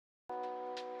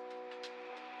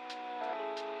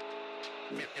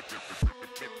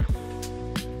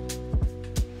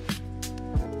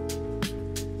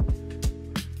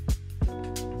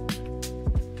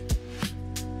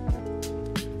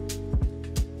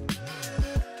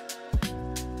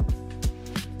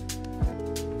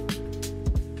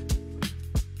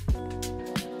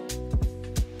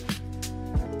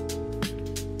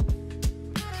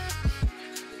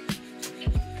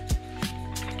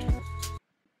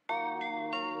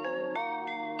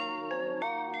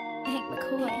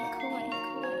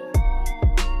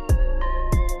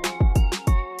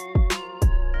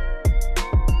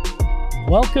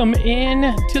Welcome in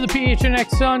to the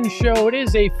PHNX Suns show. It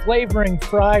is a Flavoring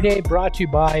Friday brought to you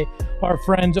by our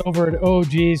friends over at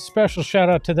OG's. Special shout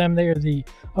out to them. They are the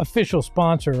official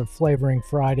sponsor of Flavoring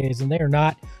Fridays, and they are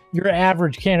not your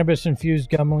average cannabis-infused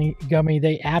gummy.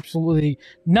 They absolutely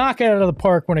knock it out of the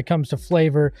park when it comes to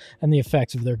flavor, and the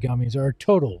effects of their gummies are a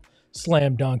total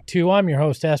slam dunk, too. I'm your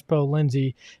host, Espo.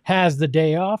 Lindsay has the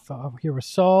day off. I'm here with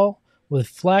Saul, with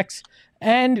Flex,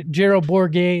 and Gerald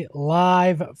Bourget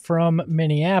live from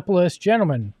Minneapolis.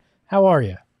 Gentlemen, how are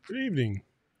you? Good evening.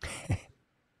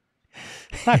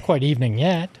 Not quite evening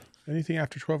yet. Anything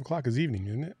after 12 o'clock is evening,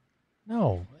 isn't it?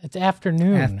 No, it's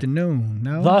afternoon. Afternoon,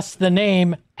 no? Thus the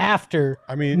name After.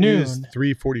 I mean, noon. it is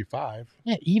 3:45.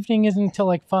 Yeah, evening isn't until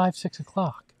like 5, 6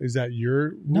 o'clock. Is that your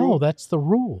rule? No, that's the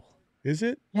rule. Is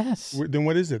it? Yes. Then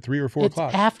what is it, 3 or 4 It's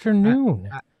o'clock? afternoon.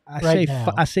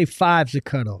 I say five's the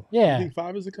cutoff. Yeah. You think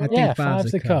 5 is the cutoff? think Yeah, five's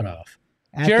five's the the cutoff.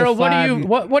 After Gerald, five,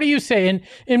 what do you say?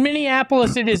 In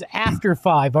Minneapolis, it is after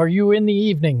 5. Are you in the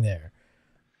evening there?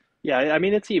 Yeah, I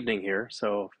mean, it's evening here,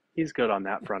 so he's good on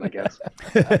that front, I guess.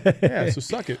 Yeah, so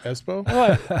suck it, Espo.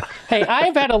 Hey,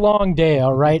 I've had a long day,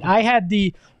 all right? I had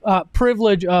the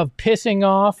privilege of pissing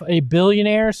off a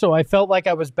billionaire, so I felt like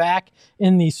I was back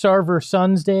in the Sarver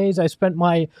Suns days. I spent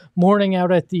my morning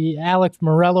out at the Alex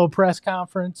Morello press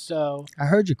conference, so I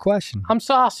heard your question. I'm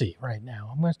saucy right now.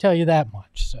 I'm going to tell you that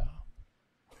much, so.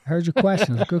 I heard your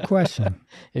question. It's a good question.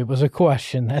 It was a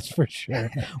question, that's for sure.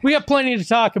 We have plenty to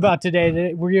talk about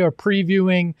today. We are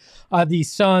previewing the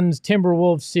Suns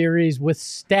Timberwolves series with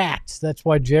stats. That's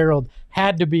why Gerald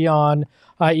had to be on,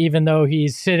 even though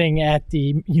he's sitting at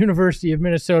the University of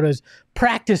Minnesota's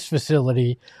practice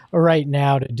facility right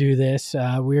now to do this.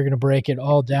 We're going to break it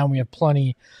all down. We have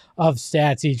plenty of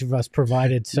stats. Each of us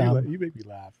provided some. You make me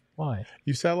laugh. Why?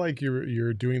 You sound like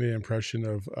you're doing the impression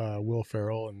of Will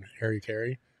Ferrell and Harry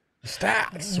Carey.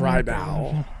 Stats right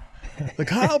now. The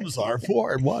Cubs are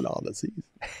 4-1 on the season.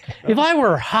 If I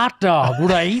were a hot dog, would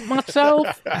I eat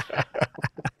myself?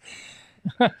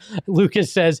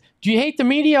 Lucas says, do you hate the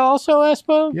media also,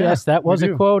 Espo? Yeah, yes, that was we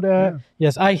a do. quote. Yeah.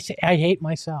 Yes, I hate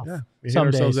myself. Yeah, we hate some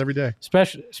ourselves days. every day.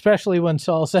 Especially when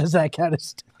Saul says that kind of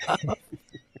stuff.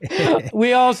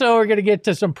 We also are going to get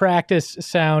to some practice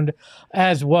sound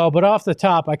as well. But off the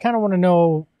top, I kind of want to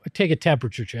know, take a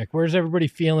temperature check. Where's everybody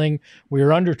feeling? We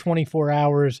are under 24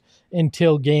 hours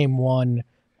until game one.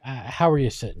 How are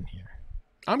you sitting here?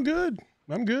 I'm good.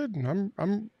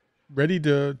 I'm ready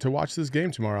to watch this game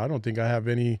tomorrow. I don't think I have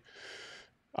any.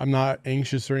 I'm not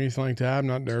anxious or anything like that. I'm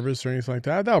not nervous or anything like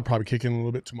that. That'll probably kick in a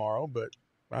little bit tomorrow, but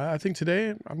I think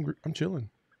today I'm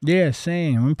chilling. Yeah,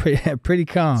 same. I'm pretty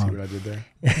calm. See what I did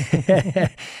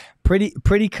there?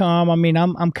 pretty calm. I mean,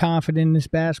 I'm confident in this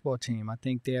basketball team. I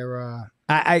think they're.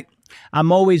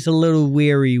 I'm always a little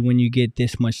weary when you get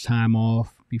this much time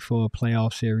off before a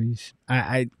playoff series.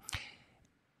 I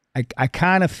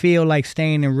kind of feel like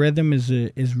staying in rhythm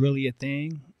is really a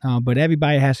thing, but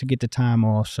everybody has to get the time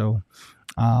off. So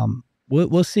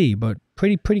we'll see, but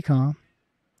pretty calm.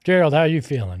 Gerald, how are you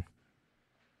feeling?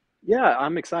 Yeah,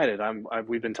 I'm excited.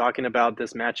 We've been talking about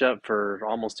this matchup for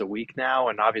almost a week now,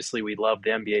 and obviously we love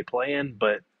the NBA play-in,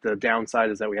 but the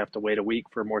downside is that we have to wait a week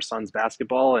for more Suns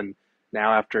basketball, and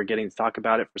now after getting to talk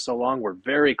about it for so long, we're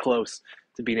very close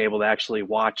to being able to actually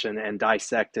watch and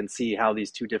dissect and see how these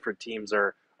two different teams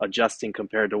are adjusting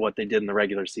compared to what they did in the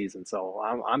regular season. So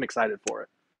I'm excited for it.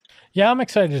 Yeah, I'm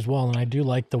excited as well, and I do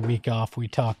like the week off. We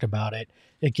talked about it.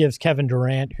 It gives Kevin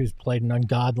Durant, who's played an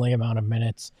ungodly amount of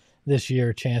minutes this year,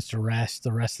 a chance to rest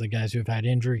the rest of the guys who've had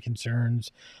injury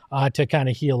concerns to kind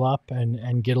of heal up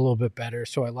and get a little bit better.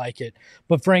 So I like it.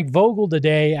 But Frank Vogel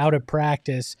today out at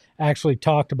practice actually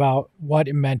talked about what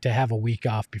it meant to have a week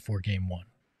off before game one.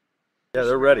 Yeah,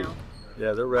 they're ready.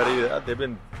 They've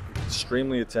been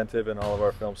extremely attentive in all of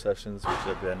our film sessions, which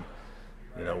have been,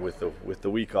 with the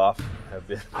week off, have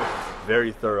been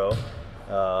very thorough.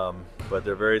 But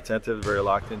they're very attentive, very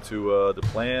locked into the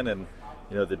plan and,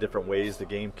 the different ways the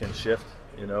game can shift,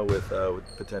 with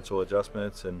potential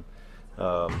adjustments. And,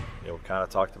 we kind of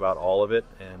talked about all of it,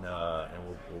 and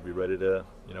we'll be ready to,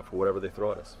 for whatever they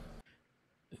throw at us.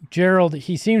 Gerald,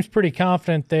 he seems pretty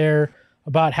confident there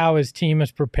about how his team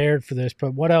is prepared for this,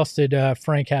 but what else did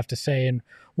Frank have to say, and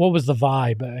what was the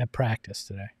vibe at practice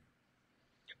today?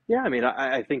 Yeah, I mean,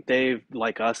 I think they,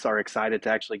 like us, are excited to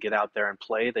actually get out there and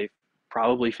play. They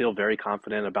probably feel very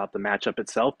confident about the matchup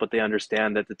itself, but they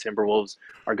understand that the Timberwolves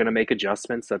are going to make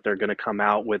adjustments, that they're going to come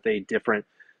out with a different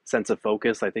sense of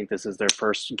focus. I think this is their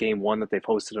first game one that they've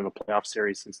hosted in a playoff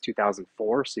series since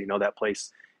 2004. So, that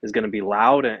place is going to be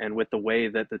loud. And with the way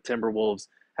that the Timberwolves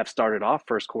have started off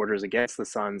first quarters against the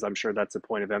Suns, I'm sure that's a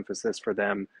point of emphasis for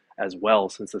them as well,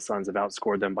 since the Suns have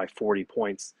outscored them by 40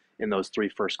 points in those three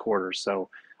first quarters. So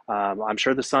I'm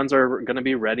sure the Suns are going to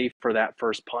be ready for that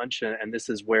first punch. And this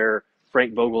is where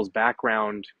Frank Vogel's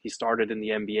background, he started in the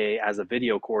NBA as a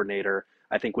video coordinator.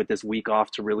 I think with this week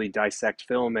off to really dissect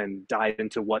film and dive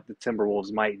into what the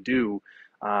Timberwolves might do,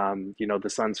 the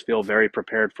Suns feel very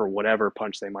prepared for whatever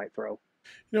punch they might throw.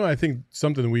 I think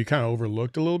something we kind of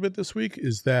overlooked a little bit this week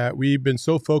is that we've been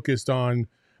so focused on,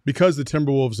 because the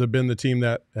Timberwolves have been the team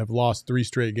that have lost 3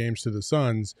 straight games to the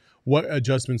Suns, what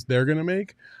adjustments they're going to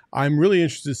make. I'm really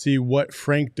interested to see what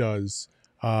Frank does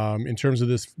in terms of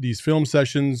these film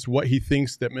sessions, what he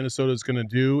thinks that Minnesota is going to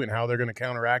do and how they're going to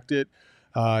counteract it.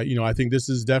 I think this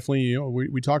is definitely,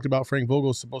 we talked about Frank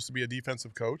Vogel is supposed to be a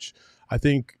defensive coach. I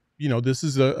think, this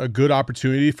is a good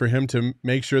opportunity for him to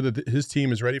make sure that his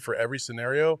team is ready for every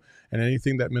scenario and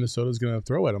anything that Minnesota is going to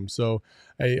throw at him. So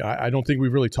I don't think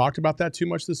we've really talked about that too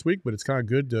much this week, but it's kind of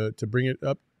good to bring it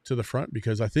up to the front,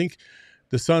 because I think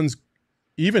the Suns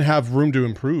even have room to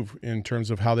improve in terms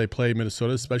of how they play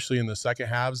Minnesota, especially in the second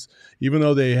halves, even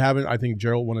though they haven't. I think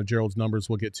one of Gerald's numbers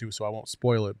we'll get to, so I won't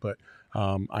spoil it, but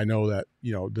I know that,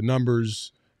 the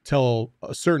numbers tell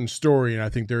a certain story, and I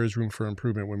think there is room for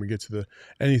improvement when we get to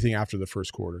anything after the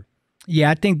first quarter. Yeah,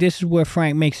 I think this is where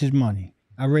Frank makes his money.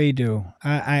 I really do.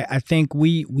 I think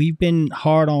we've been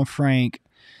hard on Frank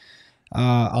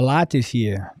a lot this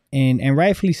year, and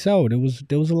rightfully so. There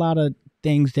was a lot of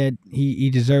things that he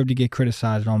deserved to get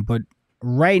criticized on, but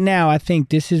right now I think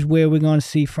this is where we're going to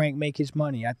see Frank make his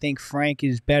money. I think Frank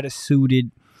is better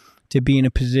suited to be in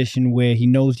a position where he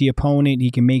knows the opponent,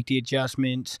 he can make the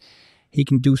adjustments, he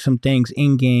can do some things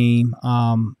in game.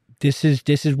 This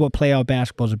is what playoff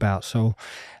basketball is about. So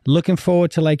looking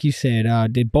forward to, like you said,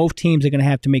 both teams are going to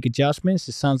have to make adjustments.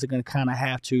 The Suns are going to kind of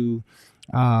have to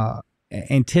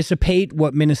anticipate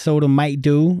what Minnesota might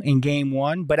do in game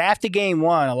one. But after game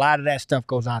one, a lot of that stuff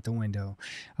goes out the window.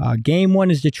 Game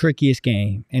one is the trickiest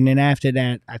game. And then after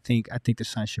that, I think the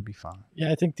Suns should be fine.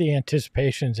 Yeah, I think the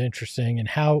anticipation is interesting. And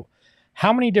how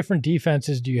many different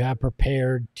defenses do you have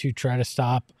prepared to try to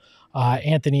stop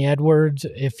Anthony Edwards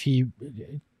if he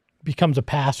becomes a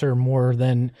passer more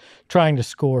than trying to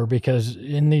score? Because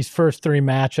in these first 3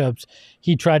 matchups,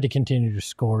 he tried to continue to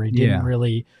score. He didn't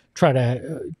really try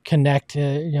to connect,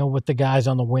 with the guys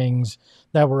on the wings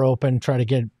that were open, try to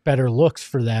get better looks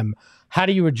for them. How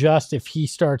do you adjust if he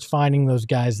starts finding those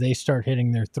guys, they start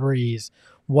hitting their threes?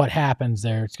 What happens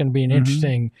there? It's going to be an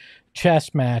interesting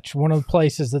chess match. One of the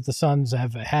places that the Suns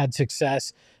have had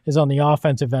success is on the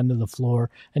offensive end of the floor.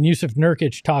 And Yusuf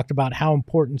Nurkic talked about how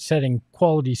important setting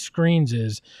quality screens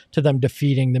is to them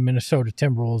defeating the Minnesota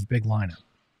Timberwolves big lineup.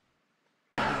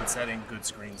 And setting good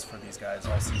screens for these guys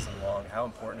all season long. How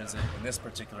important is it in this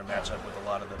particular matchup with a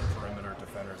lot of the perimeter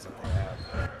defenders that they have?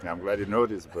 Yeah, I'm glad you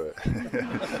noticed, but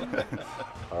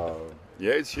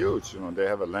yeah, it's huge. They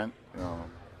have a length.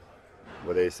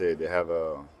 What they say, they have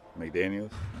a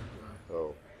McDaniels.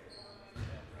 So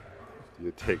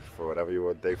you take for whatever you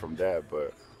want to take from that,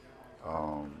 but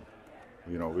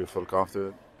we feel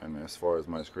confident. And as far as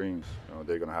my screens,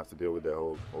 they're gonna have to deal with that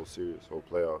whole series, whole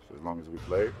playoffs. As long as we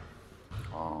play,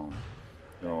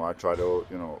 I try to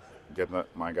get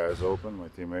my guys open, my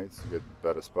teammates, get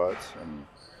better spots, and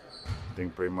I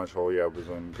think pretty much whole year I was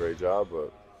doing a great job.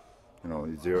 But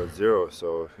it's 0-0,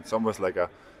 so it's almost like a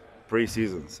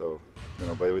preseason. So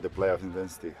but with the playoff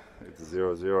intensity, it's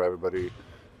 0-0. Everybody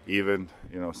even.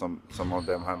 Some of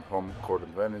them have home court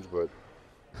advantage, but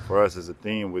for us as a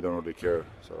team, we don't really care.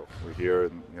 So we're here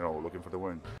and looking for the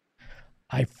win.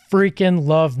 I freaking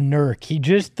love Nurk. He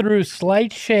just threw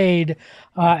slight shade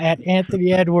at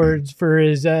Anthony Edwards for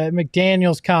his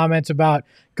McDaniels comments about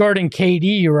guarding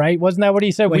KD, right? Wasn't that what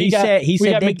he said? Well, he said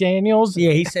they, McDaniels.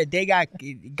 Yeah, he said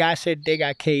guy said they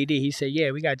got KD. He said,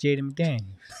 yeah, we got Jaden McDaniels.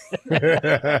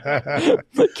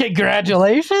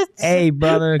 Congratulations. Hey,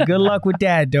 brother. Good luck with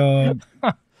that, dog.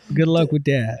 Good luck with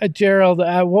that. Gerald,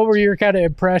 what were your kind of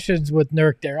impressions with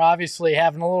Nurk there? Obviously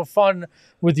having a little fun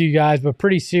with you guys, but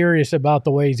pretty serious about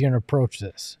the way he's going to approach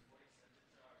this.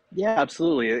 Yeah,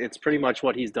 absolutely. It's pretty much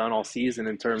what he's done all season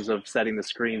in terms of setting the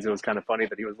screens. It was kind of funny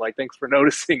that he was like, "Thanks for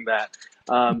noticing that."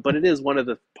 But it is one of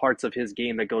the parts of his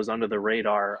game that goes under the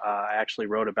radar. I actually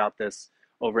wrote about this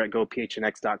over at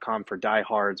gophnx.com for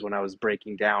diehards when I was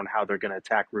breaking down how they're going to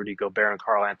attack Rudy Gobert and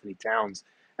Karl Anthony Towns.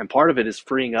 And part of it is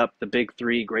freeing up the big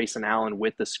three, Grayson Allen,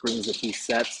 with the screens that he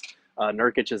sets.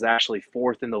 Nurkic is actually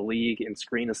fourth in the league in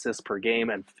screen assists per game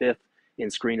and fifth in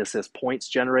screen assist points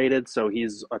generated. So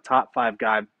he's a top five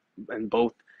guy in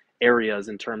both areas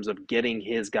in terms of getting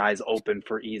his guys open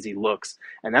for easy looks.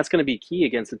 And that's going to be key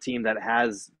against a team that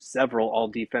has several all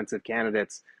defensive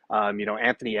candidates.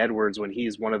 Anthony Edwards, when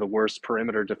he's one of the worst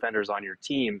perimeter defenders on your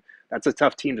team, that's a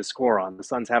tough team to score on. The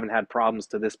Suns haven't had problems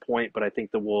to this point, but I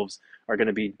think the Wolves are going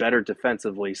to be better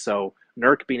defensively. So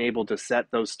Nurk being able to set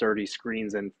those sturdy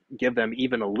screens and give them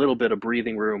even a little bit of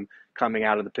breathing room coming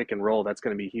out of the pick and roll, that's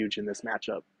going to be huge in this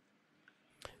matchup.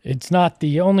 It's not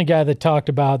the only guy that talked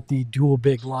about the dual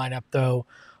big lineup, though,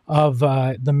 of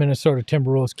the Minnesota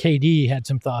Timberwolves. KD had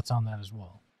some thoughts on that as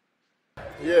well.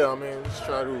 Yeah, I mean, just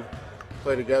try to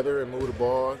play together and move the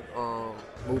ball,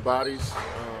 move bodies.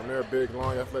 They're a big,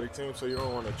 long, athletic team, so you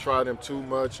don't want to try them too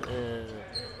much and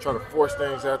try to force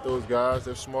things at those guys.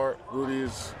 They're smart. Rudy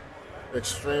is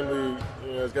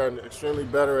has gotten extremely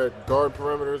better at guarding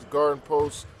perimeters, guarding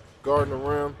posts, guarding the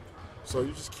rim. So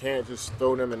you just can't just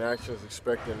throw them in actions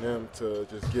expecting them to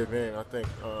just give in. I think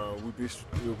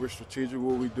we're strategic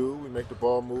what we do. We make the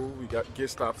ball move. We got get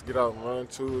stops, get out and run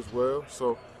too as well.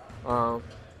 So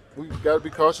we've got to be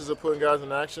cautious of putting guys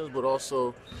in actions, but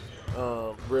also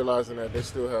realizing that they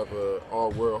still have an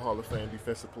all-world Hall of Fame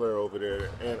defensive player over there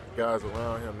and guys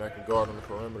around him that can guard on the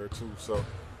perimeter too. So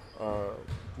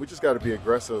we just got to be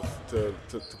aggressive to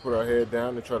put our head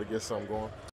down and try to get something going.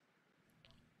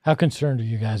 How concerned are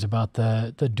you guys about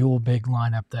the dual big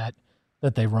lineup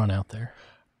that they run out there?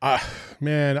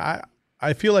 Man,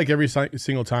 I feel like every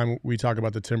single time we talk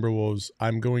about the Timberwolves,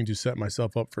 I'm going to set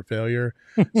myself up for failure.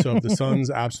 So if the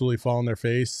Suns absolutely fall on their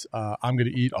face, I'm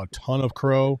going to eat a ton of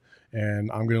crow,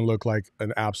 and I'm going to look like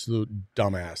an absolute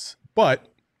dumbass. But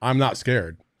I'm not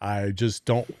scared. I just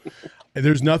don't.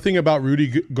 There's nothing about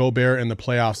Rudy Gobert in the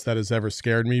playoffs that has ever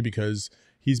scared me because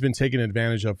he's been taken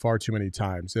advantage of far too many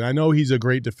times. And I know he's a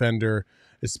great defender,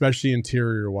 especially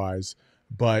interior-wise.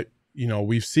 But,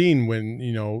 we've seen when,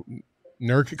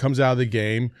 Nurk comes out of the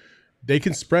game, they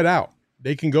can spread out.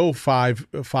 They can go five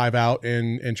out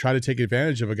and try to take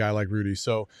advantage of a guy like Rudy.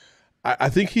 So I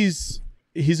think he's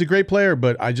a great player,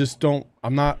 but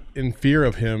I'm not in fear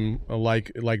of him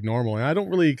like normal. And I don't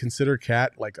really consider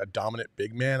Cat like a dominant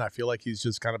big man. I feel like he's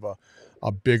just kind of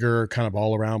a bigger kind of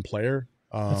all-around player.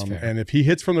 And if he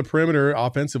hits from the perimeter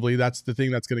offensively, that's the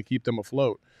thing that's going to keep them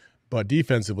afloat. But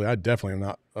defensively, I definitely am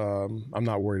not. I'm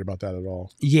not worried about that at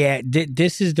all. Yeah,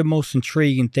 this is the most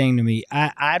intriguing thing to me.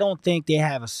 I don't think they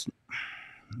have a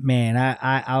man.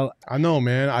 I know,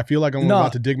 man. I feel like I'm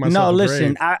about to dig myself. No,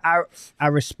 listen. Grave. I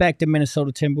respect the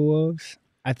Minnesota Timberwolves.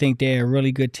 I think they're a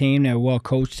really good team. They're a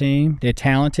well-coached team. They're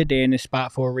talented. They're in this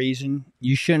spot for a reason.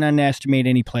 You shouldn't underestimate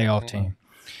any playoff team.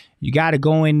 You got to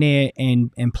go in there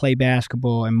and play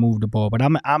basketball and move the ball. But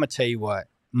I'm going to tell you what,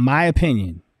 my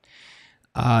opinion,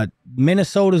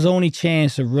 Minnesota's only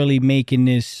chance of really making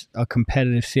this a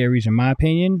competitive series, in my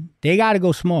opinion, they got to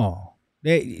go small.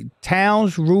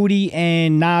 Towns, Rudy,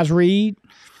 and Naz Reid,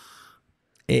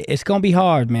 it's going to be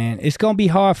hard, man. It's going to be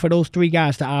hard for those three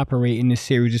guys to operate in this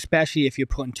series, especially if you're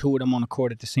putting two of them on the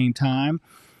court at the same time.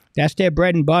 That's their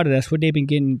bread and butter. That's what they've been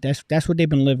getting. That's what they've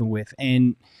been living with.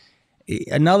 And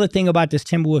another thing about this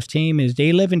Timberwolves team is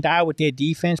they live and die with their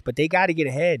defense, but they got to get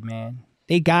ahead, man.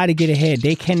 They got to get ahead.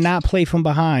 They cannot play from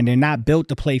behind. They're not built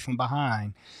to play from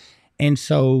behind. And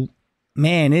so,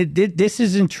 man, this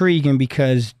is intriguing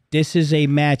because this is a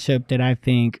matchup that I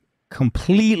think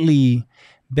completely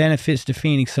benefits the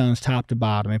Phoenix Suns top to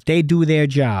bottom. If they do their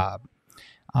job,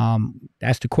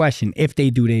 that's the question. If they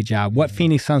do their job, what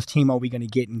Phoenix Suns team are we going to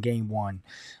get in game one?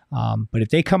 But if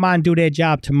they come out and do their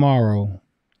job tomorrow,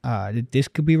 this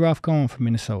could be rough going for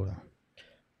Minnesota.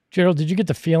 Gerald, did you get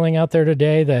the feeling out there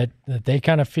today that they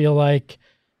kind of feel like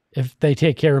if they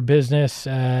take care of business,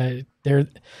 they're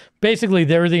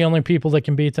the only people that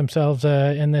can beat themselves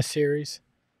in this series?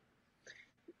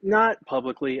 Not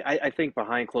publicly. I think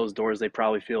behind closed doors, they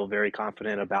probably feel very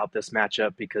confident about this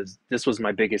matchup because this was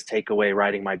my biggest takeaway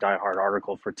writing my Die Hard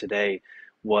article for today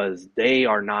was they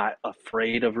are not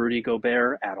afraid of Rudy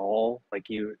Gobert at all. Like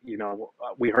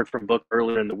we heard from Book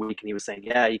earlier in the week and he was saying,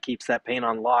 yeah, he keeps that paint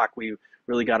on lock. We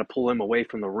really got to pull him away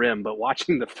from the rim. But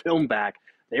watching the film back,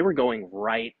 they were going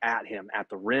right at him at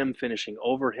the rim, finishing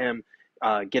over him.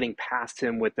 getting past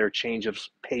him with their change of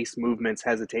pace, movements,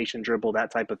 hesitation, dribble,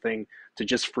 that type of thing, to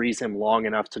just freeze him long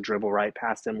enough to dribble right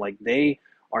past him. Like, they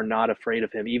are not afraid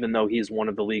of him, even though he's one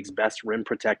of the league's best rim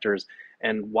protectors.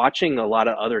 And watching a lot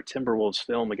of other Timberwolves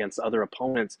film against other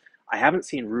opponents, I haven't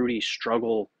seen Rudy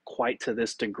struggle quite to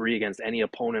this degree against any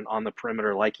opponent on the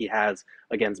perimeter like he has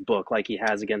against Book, like he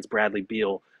has against Bradley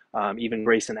Beal, even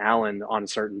Grayson Allen on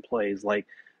certain plays. Like,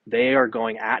 they are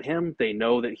going at him. They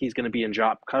know that he's going to be in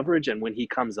drop coverage, and when he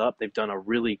comes up, they've done a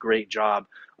really great job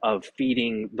of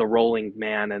feeding the rolling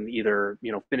man and either,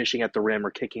 finishing at the rim or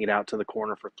kicking it out to the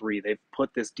corner for three. They've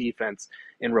put this defense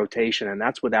in rotation, and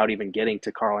that's without even getting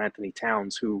to Karl Anthony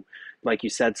Towns, who, like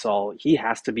you said, Saul, he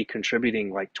has to be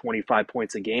contributing like 25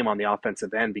 points a game on the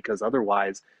offensive end, because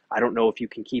otherwise I don't know if you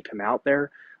can keep him out there.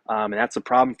 And that's a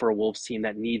problem for a Wolves team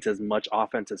that needs as much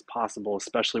offense as possible,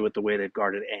 especially with the way they've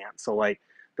guarded Ant. So, like,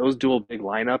 those dual big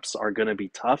lineups are going to be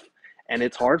tough. And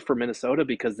it's hard for Minnesota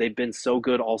because they've been so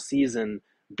good all season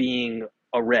being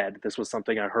a red. This was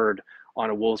something I heard on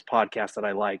a Wolves podcast that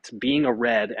I liked. Being a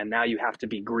red, and now you have to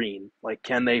be green. Like,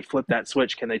 can they flip that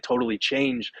switch? Can they totally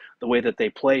change the way that they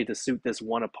play to suit this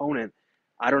one opponent?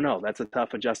 I don't know. That's a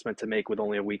tough adjustment to make with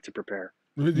only a week to prepare.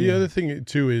 The other thing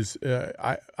too is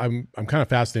I'm kind of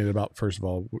fascinated about, first of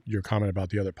all, your comment about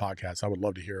the other podcasts. I would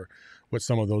love to hear what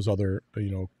some of those other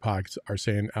podcasts are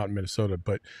saying out in Minnesota.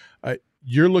 But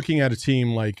you're looking at a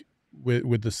team like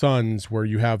with the Suns, where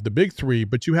you have the big three,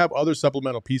 but you have other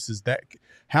supplemental pieces that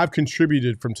have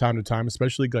contributed from time to time,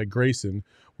 especially like Grayson,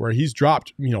 where he's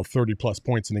dropped 30 plus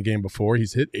points in the game before.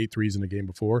 He's hit 8 threes in the game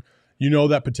before.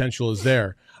 That potential is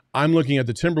there. I'm looking at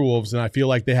the Timberwolves, and I feel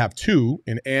like they have two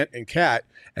in Ant and Cat,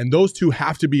 and those two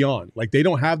have to be on. Like, they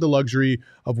don't have the luxury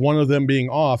of one of them being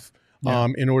off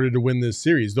in order to win this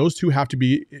series. Those two have to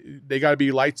be – they got to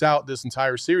be lights out this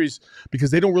entire series, because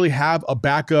they don't really have a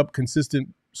backup consistent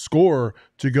scorer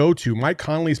to go to. Mike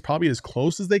Conley is probably as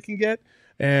close as they can get,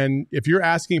 and if you're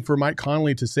asking for Mike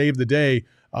Conley to save the day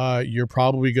 – you're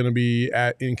probably going to be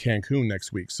in Cancun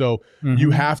next week. So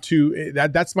you have to,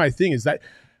 that's my thing, is that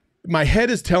my head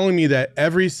is telling me that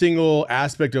every single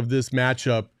aspect of this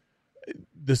matchup,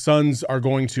 the Suns are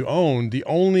going to own. The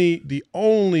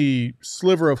only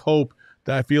sliver of hope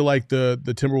that I feel like the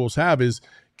Timberwolves have is,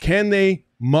 can they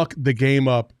muck the game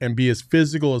up and be as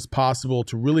physical as possible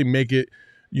to really make it,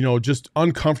 just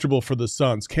uncomfortable for the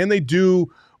Suns? Can they do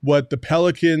what the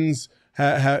Pelicans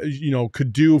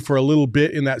could do for a little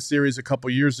bit in that series a couple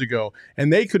years ago,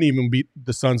 and they couldn't even beat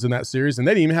the Suns in that series, and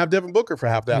they didn't even have Devin Booker for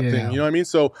half that thing. You know what I mean?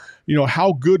 So,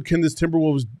 how good can this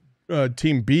Timberwolves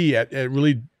team be at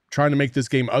really trying to make this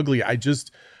game ugly? I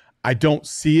don't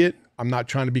see it. I'm not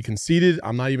trying to be conceited.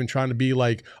 I'm not even trying to be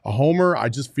like a homer. I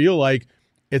just feel like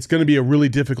it's going to be a really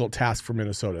difficult task for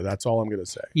Minnesota. That's all I'm going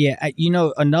to say. Yeah,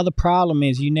 another problem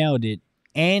is, you nailed it,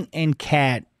 Ant and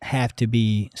Cat have to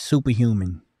be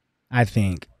superhuman, I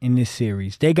think, in this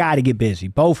series. They got to get busy,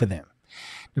 both of them.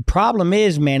 The problem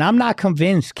is, man, I'm not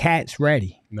convinced Cat's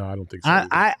ready. No, I don't think so.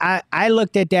 I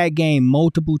looked at that game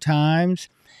multiple times,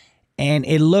 and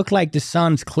it looked like the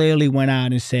Suns clearly went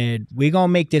out and said, we're going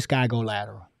to make this guy go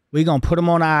lateral. We're going to put him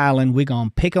on an island. We're going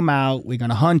to pick him out. We're going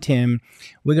to hunt him.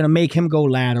 We're going to make him go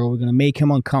lateral. We're going to make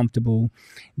him uncomfortable.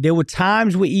 There were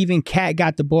times where even Cat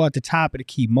got the ball at the top of the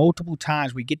key. Multiple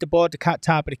times we get the ball at the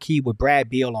top of the key with Brad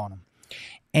Beal on him.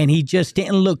 And he just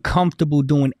didn't look comfortable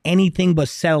doing anything but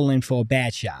settling for a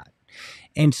bad shot.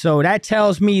 And so that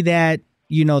tells me that,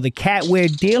 the Cat we're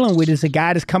dealing with is a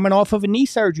guy that's coming off of a knee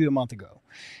surgery a month ago.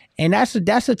 And that's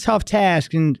a tough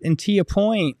task. And to your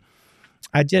point,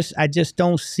 I just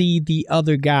don't see the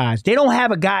other guys. They don't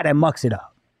have a guy that mucks it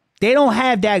up. They don't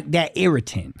have that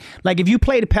irritant. Like, if you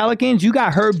play the Pelicans, you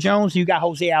got Herb Jones and you got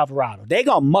Jose Alvarado. They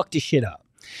going to muck this shit up.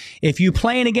 If you're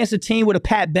playing against a team with a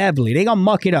Pat Beverly, they're going to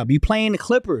muck it up. You playing the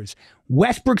Clippers,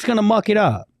 Westbrook's going to muck it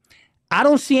up. I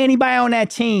don't see anybody on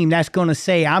that team that's going to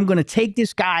say, I'm going to take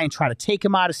this guy and try to take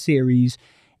him out of series,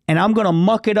 and I'm going to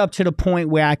muck it up to the point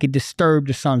where I could disturb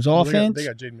the Suns' offense. They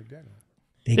got Jaden McDaniels.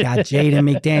 They got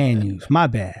Jaden McDaniels. My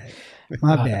bad.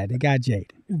 They got Jaden.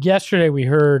 Yesterday we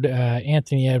heard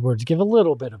Anthony Edwards give a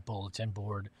little bit of bulletin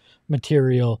board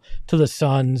material to the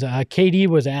Suns. KD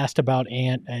was asked about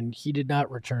Ant, and he did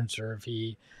not return serve.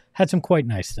 He had some quite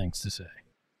nice things to say.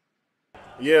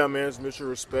 Yeah, man, it's mutual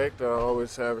respect. I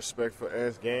always have respect for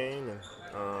Ant's game, and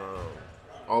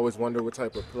always wonder what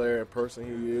type of player and person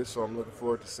he is, so I'm looking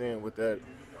forward to seeing what that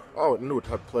 – I knew what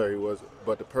type of player he was,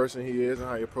 but the person he is and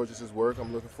how he approaches his work,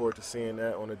 I'm looking forward to seeing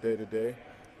that on a day-to-day.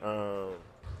 I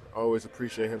always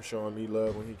appreciate him showing me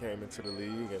love when he came into the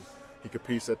league, and he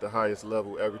competes at the highest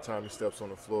level every time he steps on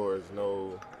the floor. There's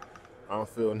no I don't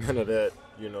feel none of that.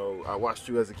 You know, I watched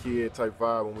you as a kid type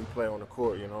vibe when we play on the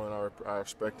court, you know, and I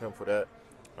respect him for that.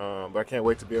 But I can't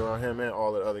wait to be around him and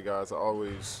all the other guys. I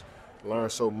always learn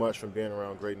so much from being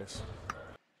around greatness.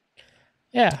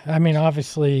 Yeah, I mean,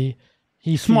 obviously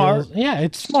he's smart. Yeah,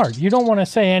 it's smart. You don't want to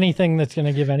say anything that's going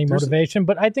to give any motivation,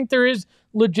 but I think there is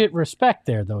legit respect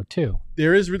there, though, too.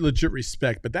 There is legit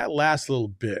respect, but that last little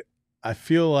bit, I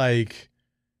feel like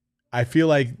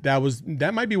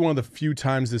that might be one of the few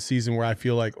times this season where I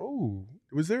feel like, oh,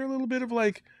 was there a little bit of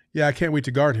like, yeah, I can't wait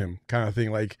to guard him kind of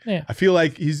thing. Like, yeah. I feel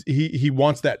like he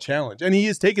wants that challenge, and he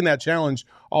is taking that challenge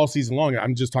all season long.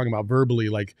 I'm just talking about verbally,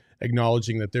 like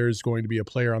acknowledging that there's going to be a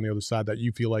player on the other side that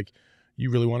you feel like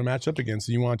you really want to match up against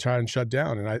and you want to try and shut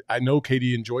down. And I know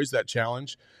KD enjoys that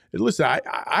challenge. And listen,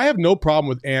 I have no problem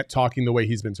with Ant talking the way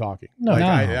he's been talking. No,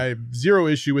 I have zero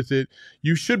issue with it.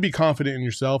 You should be confident in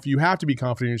yourself. You have to be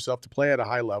confident in yourself to play at a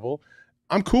high level.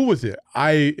 I'm cool with it.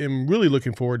 I am really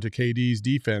looking forward to KD's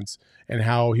defense and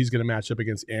how he's going to match up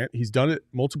against Ant. He's done it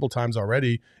multiple times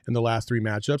already in the last 3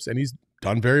 matchups, and he's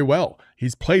done very well.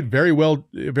 He's played very well,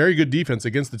 very good defense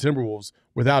against the Timberwolves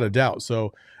without a doubt.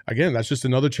 So, again, that's just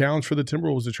another challenge for the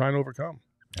Timberwolves to try and overcome.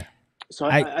 So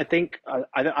I think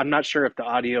I'm not sure if the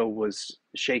audio was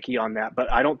shaky on that,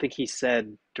 but I don't think he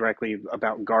said directly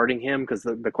about guarding him, because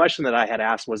the question that I had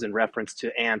asked was in reference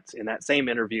to Ant in that same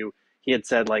interview. He had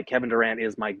said, like, Kevin Durant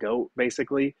is my GOAT,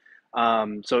 basically.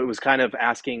 So it was kind of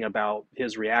asking about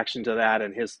his reaction to that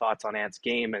and his thoughts on Ant's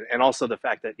game, and also the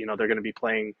fact that, you know, they're going to be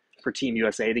playing for Team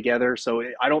USA together. So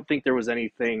I don't think there was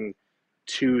anything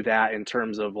to that in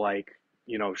terms of, like,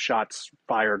 you know, shots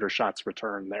fired or shots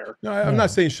returned there. No, I'm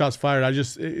not saying shots fired. I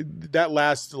just that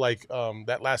last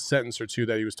sentence or two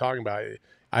that he was talking about,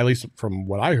 at least from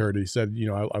what I heard, he said, you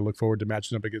know, I look forward to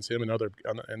matching up against him and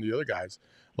the other guys.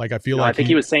 Like, I feel like I think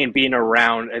he was saying being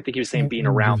around. I think he was saying being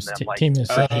around them, like Team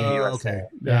USA. Okay,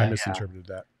 yeah, I misinterpreted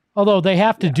that. Although they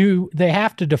have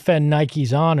to defend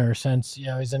Nike's honor, since, you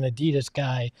know, he's an Adidas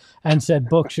guy and said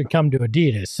Book should come to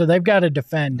Adidas, so they've got to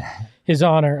defend his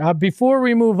honor. Before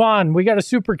we move on, we got a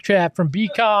super chat from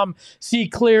BCom See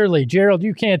Clearly. Gerald,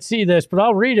 you can't see this, but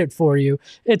I'll read it for you.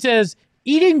 It says,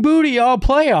 "Eating booty all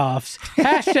playoffs.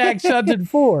 # Suns and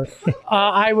 4.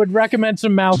 I would recommend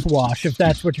some mouthwash if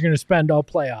that's what you're going to spend all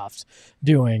playoffs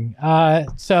doing."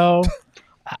 So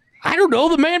I don't know.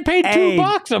 The man paid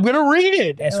 $2. I'm going to read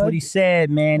it. That's what he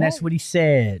said, man. That's what he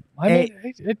said. I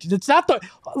mean, it's not the.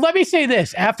 Let me say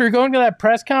this: after going to that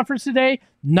press conference today,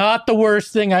 not the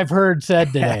worst thing I've heard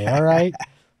said today. All right.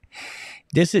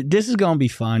 This is going to be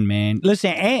fun, man.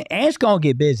 Listen, Ant's going to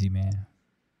get busy, man.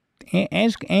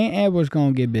 Ant Edwards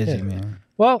going to get busy, man.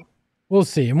 Well, we'll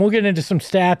see. And we'll get into some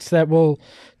stats that we'll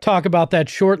talk about that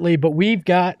shortly. But we've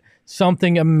got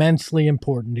something immensely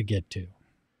important to get to.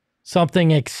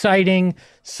 Something exciting,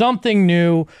 something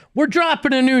new. We're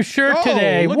dropping a new shirt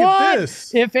today. Look what? At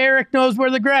this. If Eric knows where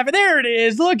the graphic, there it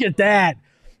is. Look at that.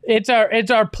 It's our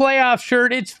playoff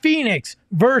shirt. It's Phoenix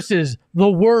versus the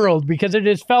world, because it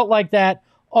has felt like that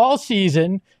all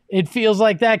season. It feels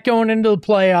like that going into the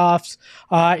playoffs.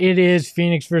 It is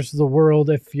Phoenix versus the world.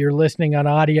 If you're listening on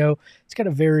audio, it's got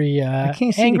a very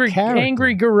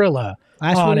angry gorilla.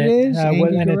 That's on what it is.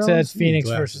 And it says Phoenix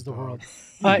versus the world.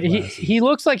 He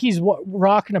looks like he's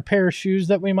rocking a pair of shoes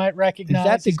that we might recognize.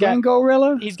 Is that the Green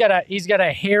Gorilla? He's got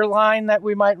a hairline that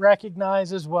we might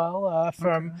recognize as well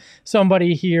from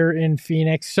somebody here in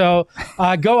Phoenix. So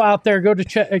go out there, go to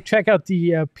check out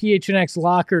the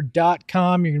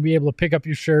PHNXlocker.com. You're going to be able to pick up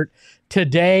your shirt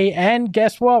today. And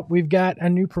guess what? We've got a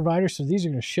new provider, so these are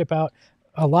going to ship out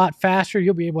a lot faster.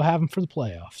 You'll be able to have them for the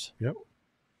playoffs. Yep.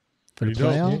 Pretty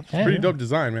dope. Yeah. Pretty dope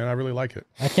design, man. I really like it.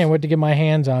 I can't wait to get my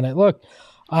hands on it. Look,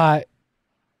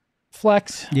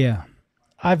 Flex. Yeah.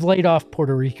 I've laid off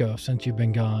Puerto Rico since you've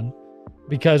been gone,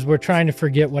 because we're trying to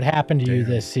forget what happened to you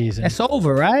this season. It's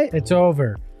over, right? It's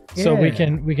over. Yeah. So we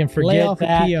can forget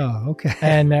that. Okay.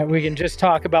 And we can just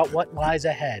talk about what lies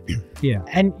ahead. Yeah.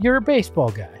 And you're a baseball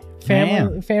guy.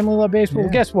 Family love baseball. Yeah.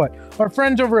 Well, guess what? Our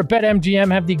friends over at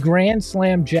BetMGM have the Grand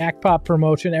Slam Jackpot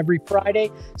promotion every Friday,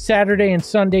 Saturday, and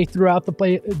Sunday throughout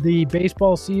the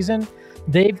baseball season.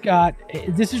 They've got,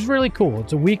 this is really cool.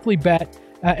 It's a weekly bet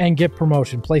and get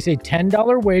promotion. Place a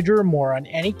 $10 wager or more on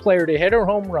any player to hit a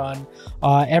home run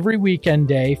every weekend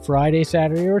day, Friday,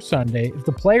 Saturday, or Sunday. If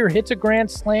the player hits a Grand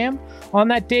Slam on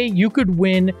that day, you could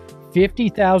win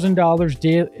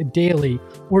 $50,000 daily,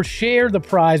 or share the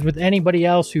prize with anybody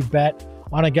else who bet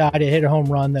on a guy to hit a home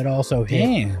run that also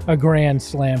hit a grand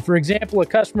slam. For example, a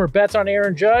customer bets on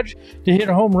Aaron Judge to hit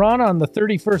a home run on the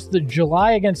 31st of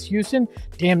July against Houston.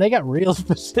 Damn, they got real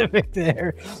specific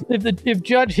there. If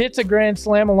Judge hits a grand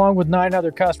slam along with 9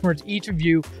 other customers, each of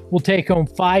you will take home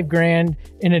 $5,000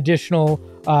 in additional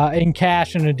in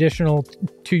cash and additional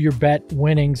to your bet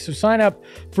winnings. So sign up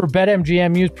for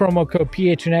BetMGM. Use promo code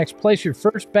PHNX. Place your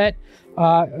first bet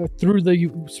through the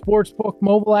Sportsbook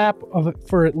mobile app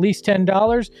for at least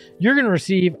 $10. You're going to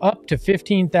receive up to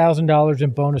 $15,000 in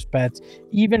bonus bets,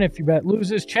 even if your bet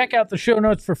loses. Check out the show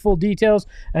notes for full details.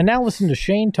 And now listen to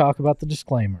Shane talk about the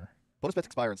disclaimer. Bonus bets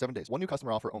expire in 7 days. One new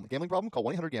customer offer only. Gambling problem? Call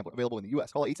 1-800-GAMBLER. Available in the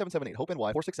U.S. Call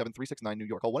 877-8-HOPE-NY, 467-369 New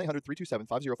York. Call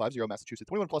 1-800-327-5050 Massachusetts.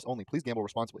 21 plus only. Please gamble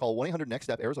responsibly. Call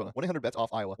 1-800-NEXT-STEP Arizona.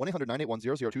 1-800-BETS-OFF Iowa.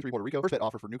 1-800-981-0023 Puerto Rico. First bet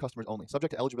offer for new customers only. Subject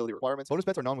to eligibility requirements. Bonus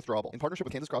bets are non-withdrawable. In partnership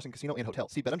with Kansas Crossing Casino and Hotel.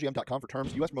 See BetMGM.com for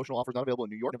terms. U.S. promotional offers not available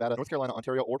in New York, Nevada, North Carolina,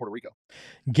 Ontario, or Puerto Rico.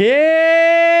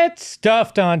 Get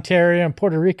stuffed, Ontario and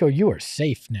Puerto Rico. You are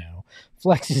safe now.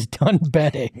 Flex is done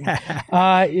betting.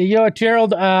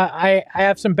 Gerald, I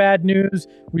have some bad news.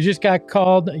 We just got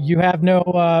called. You have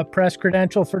no press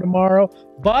credential for tomorrow,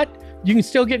 but you can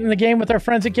still get in the game with our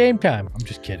friends at Game Time. I'm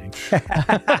just kidding.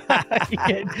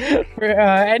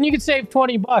 And you can save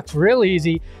 $20 real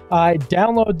easy.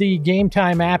 Download the Game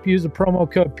Time app. Use the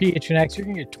promo code PHNX. You're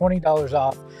going to get $20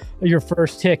 off your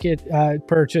first ticket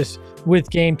purchase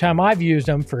with Game Time. I've used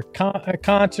them for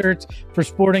concerts, for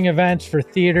sporting events, for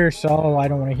theater. So I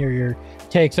don't want to hear your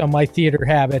takes on my theater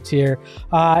habits here.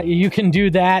 You can do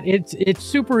that. It's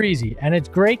super easy, and it's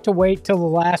great to wait till the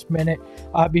last minute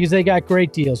because they got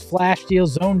great deals, flash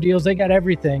deals, zone deals. They got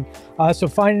everything. So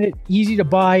find it easy to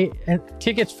buy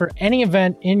tickets for any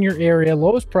event in your area.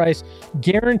 Lowest price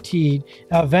guaranteed.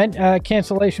 Event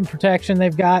cancellation protection.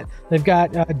 They've got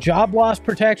job loss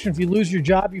protection. If you lose your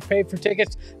job, you pay for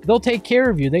tickets. They'll take care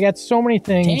of you. They got so many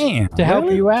things to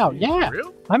help you out. Yeah.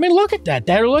 Really? I mean, look at that.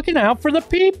 They're looking out for the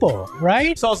people,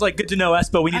 right? Saul's like, good to know,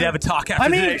 Espo. We need to have a talk after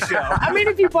today's show. I mean,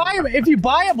 if you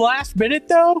buy them last minute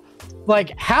though,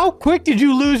 like how quick did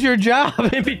you lose your job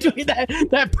in between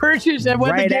that purchase and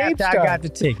when right the game after started? I got the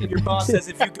ticket. Your boss says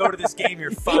if you go to this game,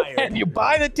 you're fired. And you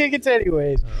buy the tickets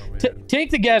anyways.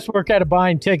 Take the guesswork out of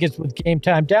buying tickets with Game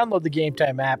Time. Download the Game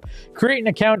Time app. Create an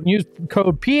account and use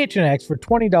code PHNX for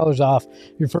 $20 off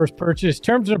your first purchase.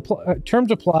 Terms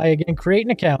apply. Again, create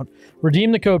an account.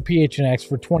 Redeem the code PHNX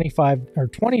for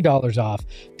 $20 off.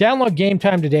 Download Game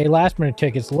Time today. Last minute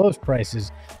tickets, lowest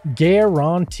prices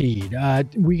guaranteed.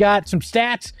 We got some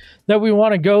stats that we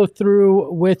want to go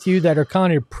through with you that are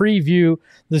kind of preview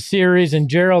the series. And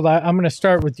Gerald, I'm going to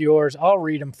start with yours. I'll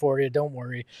read them for you. Don't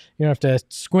worry. You don't have to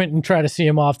squint and try to see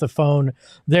them off the phone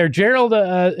there. Gerald,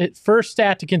 first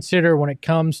stat to consider when it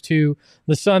comes to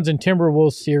the Suns and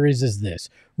Timberwolves series is this.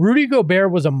 Rudy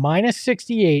Gobert was a minus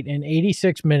 68 in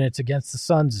 86 minutes against the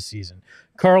Suns this season.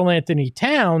 Karl Anthony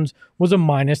Towns was a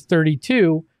minus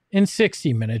 32 in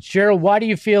 60 minutes. Gerald, why do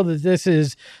you feel that this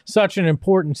is such an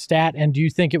important stat, and do you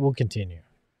think it will continue?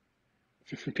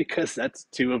 Because that's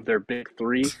two of their big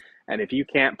three. And if you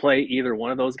can't play either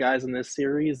one of those guys in this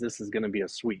series, this is going to be a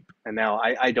sweep. And now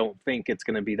I don't think it's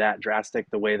going to be that drastic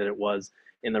the way that it was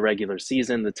in the regular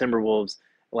season. The Timberwolves,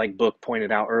 like Book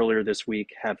pointed out earlier this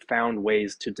week, have found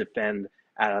ways to defend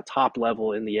at a top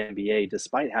level in the NBA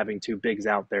despite having two bigs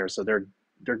out there. So they're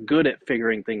good at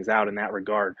figuring things out in that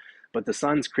regard. But the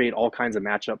Suns create all kinds of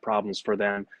matchup problems for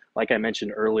them. Like I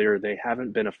mentioned earlier, they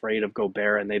haven't been afraid of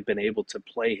Gobert, and they've been able to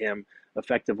play him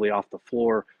effectively off the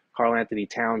floor. Karl Anthony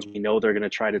Towns, we know they're going to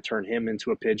try to turn him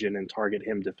into a pigeon and target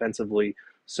him defensively.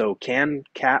 So can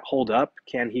Cat hold up?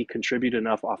 Can he contribute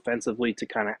enough offensively to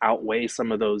kind of outweigh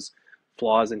some of those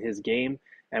flaws in his game?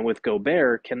 And with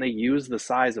Gobert, can they use the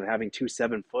size of having two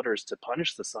 7-footers to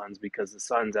punish the Suns? Because the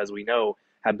Suns, as we know,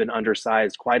 have been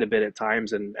undersized quite a bit at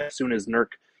times. And as soon as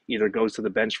Nurk either goes to the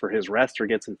bench for his rest or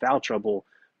gets in foul trouble,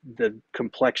 the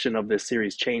complexion of this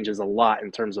series changes a lot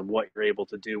in terms of what you're able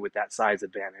to do with that size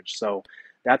advantage. So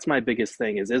that's my biggest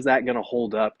thing is that going to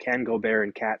hold up? Can Gobert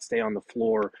and Cat stay on the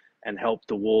floor and help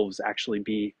the Wolves actually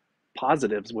be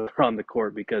positives when they're on the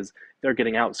court? Because they're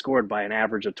getting outscored by an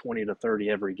average of 20 to 30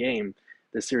 every game.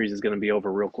 This series is going to be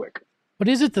over real quick. But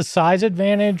is it the size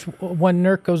advantage when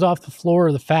Nurk goes off the floor,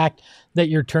 or the fact that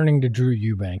you're turning to Drew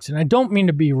Eubanks? And I don't mean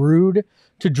to be rude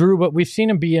to Drew, but we've seen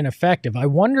him be ineffective. I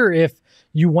wonder if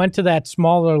you went to that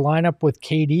smaller lineup with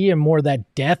KD and more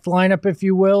that death lineup, if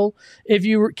you will, if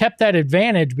you kept that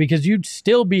advantage, because you'd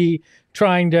still be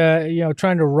trying to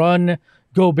run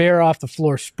Gobert off the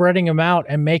floor, spreading him out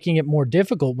and making it more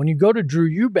difficult. When you go to Drew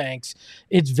Eubanks,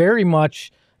 it's very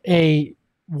much a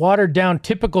watered down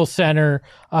typical center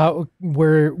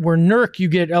where Nurk, you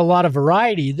get a lot of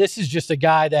variety. This is just a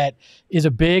guy that is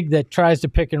a big that tries to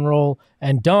pick and roll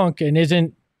and dunk and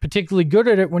isn't particularly good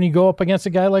at it when you go up against a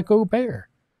guy like Gobert.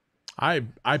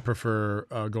 I prefer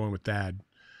going with Thad.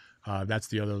 That's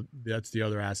the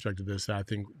other aspect of this that I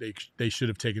think they should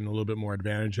have taken a little bit more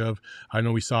advantage of. I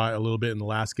know we saw it a little bit in the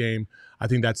last game. I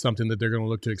think that's something that they're going to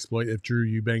look to exploit if Drew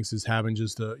Eubanks is having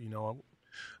just a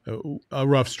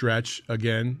rough stretch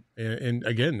again. And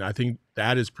again, I think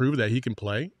that has proved that he can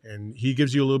play, and he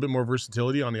gives you a little bit more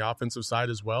versatility on the offensive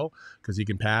side as well because he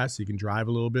can pass, he can drive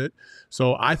a little bit.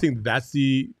 So I think that's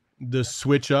the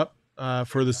switch up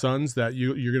for the Suns that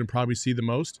you're going to probably see the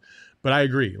most. But I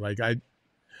agree. Like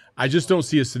I just don't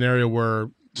see a scenario where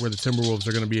the Timberwolves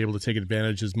are going to be able to take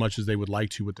advantage as much as they would like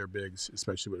to with their bigs,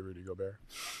 especially with Rudy Gobert.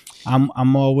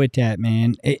 I'm all with that,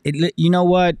 man. You know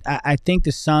what? I think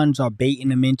the Suns are baiting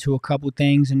them into a couple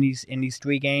things in these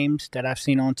 3 games that I've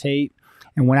seen on tape.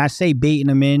 And when I say baiting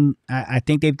them in, I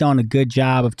think they've done a good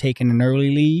job of taking an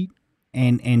early lead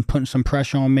and putting some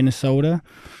pressure on Minnesota,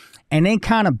 and then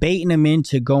kind of baiting them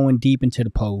into going deep into the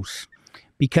post.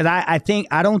 Because I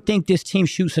don't think this team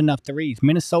shoots enough threes.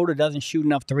 Minnesota doesn't shoot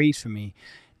enough threes for me.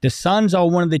 The Suns are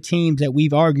one of the teams that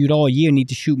we've argued all year need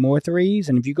to shoot more threes.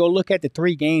 And if you go look at the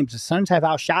 3 games, the Suns have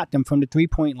outshot them from the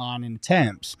 3-point line in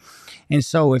attempts. And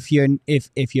so if you're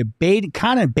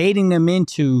kind of baiting them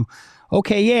into,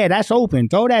 okay, yeah, that's open,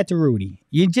 throw that to Rudy.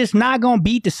 You're just not going to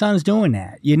beat the Suns doing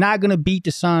that. You're not going to beat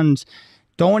the Suns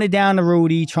throwing it down to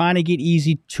Rudy, trying to get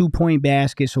easy 2-point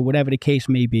baskets or whatever the case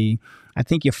may be. I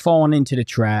think you're falling into the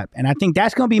trap. And I think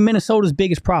that's going to be Minnesota's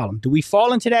biggest problem. Do we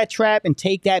fall into that trap and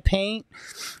take that paint?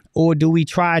 Or do we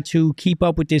try to keep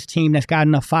up with this team that's got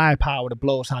enough firepower to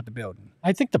blow us out the building?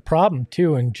 I think the problem,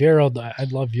 too, and Gerald,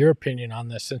 I'd love your opinion on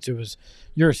this since it was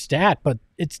your stat, but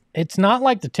it's not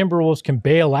like the Timberwolves can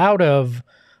bail out of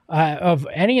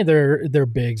any of their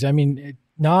bigs. I mean,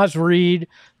 Naz Reid,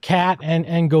 Cat,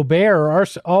 and Gobert are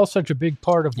all such a big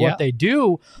part of what they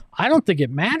do. I don't think it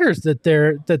matters that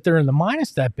they're in the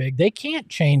minus that big. They can't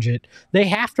change it. They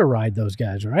have to ride those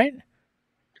guys, right?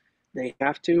 They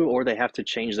have to, or they have to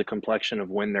change the complexion of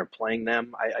when they're playing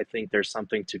them. I think there's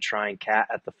something to try and Cat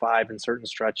at the 5 in certain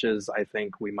stretches. I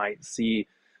think we might see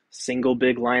single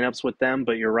big lineups with them,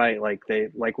 but you're right.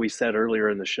 Like we said earlier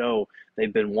in the show,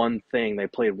 they've been one thing. They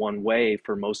played one way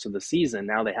for most of the season.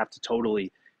 Now they have to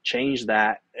totally change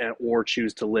that or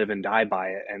choose to live and die by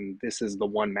it. And this is the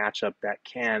one matchup that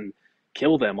can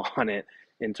kill them on it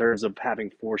in terms of having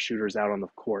 4 shooters out on the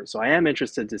court. So I am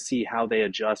interested to see how they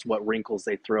adjust, what wrinkles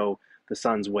they throw the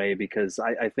Suns' way, because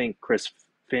I think Chris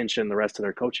Finch and the rest of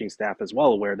their coaching staff is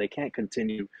well aware they can't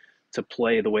continue to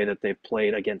play the way that they've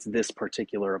played against this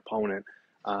particular opponent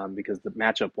because the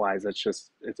matchup-wise,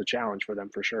 it's a challenge for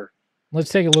them for sure. Let's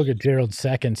take a look at Gerald's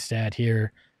second stat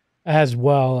here as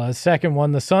well. Second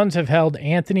one, the Suns have held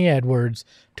Anthony Edwards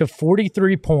to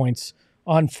 43 points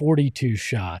on 42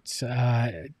 shots.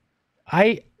 I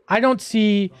don't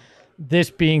see this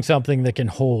being something that can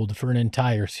hold for an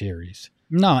entire series.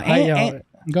 No,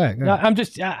 go ahead.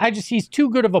 He's too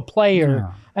good of a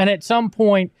player, and at some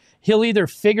point he'll either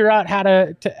figure out how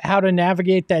to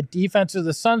navigate that defense, or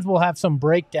the Suns will have some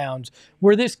breakdowns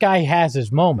where this guy has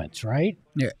his moments, right?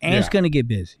 Yeah, Ant's gonna get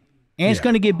busy. Ant's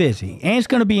gonna get busy. Ant's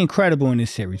gonna be incredible in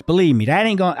this series. Believe me,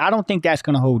 I don't think that's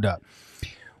gonna hold up.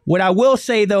 What I will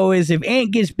say though is if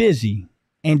Ant gets busy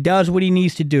and does what he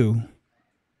needs to do,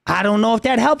 I don't know if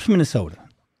that helps Minnesota.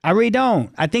 I really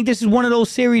don't. I think this is one of those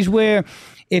series where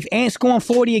if Ant's scoring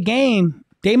 40 a game,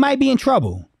 they might be in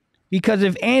trouble. Because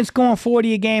if Ant's scoring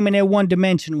 40 a game and they're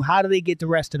one-dimensional, how do they get the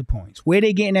rest of the points? Where are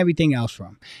they getting everything else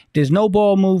from? There's no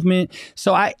ball movement.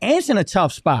 So Ant's in a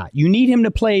tough spot. You need him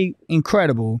to play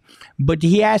incredible, but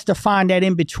he has to find that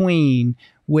in-between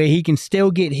where he can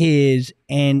still get his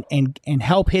and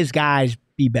help his guys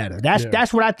be better.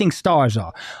 That's what I think stars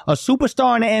are. A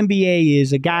superstar in the NBA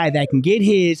is a guy that can get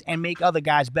his and make other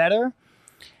guys better.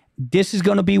 This is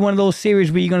going to be one of those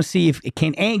series where you're going to see if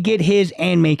can Ant get his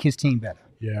and make his team better.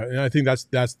 Yeah, and I think that's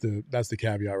the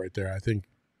caveat right there. I think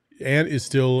Ant is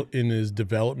still in his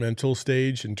developmental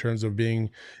stage in terms of being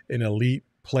an elite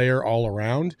player all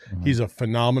around. Mm-hmm. He's a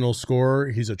phenomenal scorer.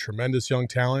 He's a tremendous young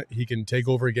talent. He can take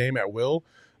over a game at will,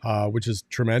 which is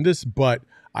tremendous. But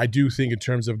I do think in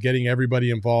terms of getting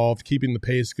everybody involved, keeping the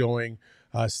pace going,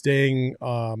 staying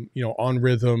on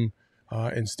rhythm,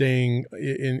 and staying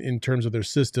in terms of their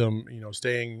system,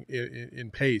 staying in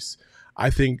pace. I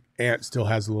think Ant still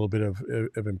has a little bit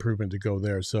of improvement to go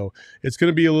there. So it's going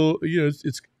to be a little,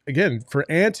 it's again, for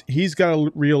Ant, he's got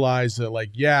to realize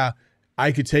that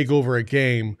I could take over a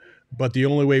game, But the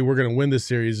only way we're going to win this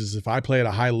series is if I play at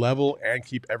a high level and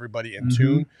keep everybody in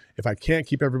tune. If I can't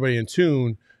keep everybody in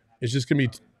tune, it's just going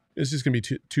to be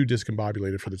too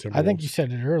discombobulated for the Timberwolves. I think you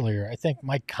said it earlier. I think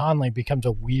Mike Conley becomes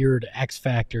a weird X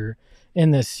factor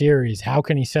in this series. How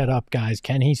can he set up guys?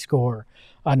 Can he score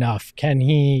enough? Can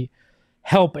he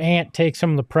help Ant take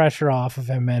some of the pressure off of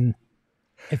him? And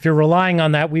if you're relying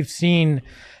on that, we've seen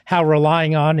how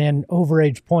relying on an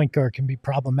overage point guard can be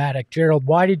problematic. Gerald,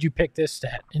 why did you pick this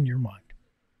stat in your mind?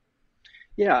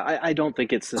 Yeah, I don't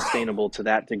think it's sustainable to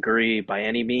that degree by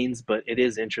any means, but it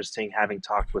is interesting having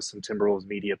talked with some Timberwolves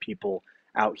media people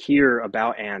out here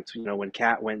about Ant. You know, when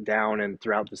Cat went down and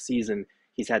throughout the season,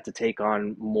 he's had to take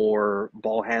on more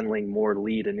ball handling, more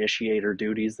lead initiator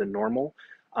duties than normal.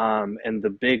 And the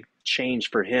big change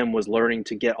for him was learning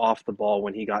to get off the ball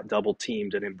when he got double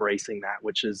teamed and embracing that,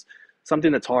 which is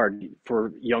something that's hard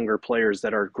for younger players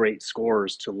that are great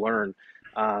scorers to learn.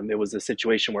 It was a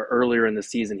situation where earlier in the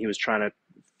season he was trying to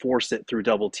force it through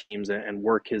double teams and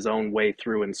work his own way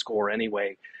through and score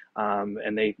anyway.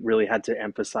 And they really had to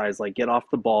emphasize, like, get off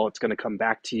the ball. It's going to come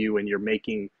back to you and you're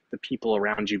making the people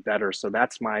around you better. So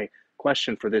that's my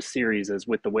question for this series, is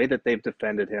with the way that they've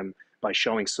defended him by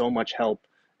showing so much help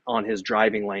on his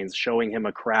driving lanes, showing him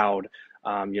a crowd,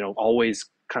 always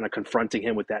kind of confronting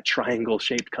him with that triangle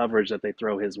shaped coverage that they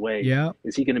throw his way. Yeah.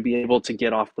 Is he going to be able to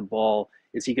get off the ball?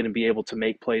 Is he going to be able to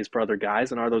make plays for other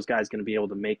guys? And are those guys going to be able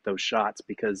to make those shots?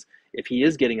 Because if he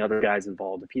is getting other guys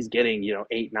involved, if he's getting,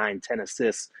 8, 9, 10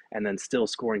 assists and then still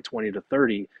scoring 20 to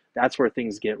 30, that's where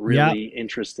things get really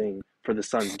interesting for the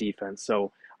Suns defense.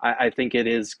 So I think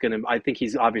I think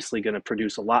he's obviously going to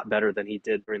produce a lot better than he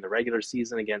did during the regular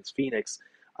season against Phoenix.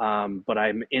 But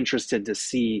I'm interested to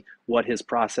see what his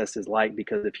process is like,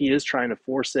 because if he is trying to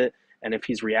force it and if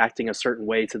he's reacting a certain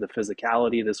way to the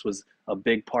physicality, this was a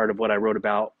big part of what I wrote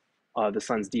about the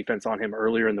Suns defense on him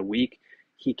earlier in the week.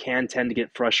 He can tend to get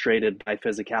frustrated by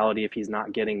physicality if he's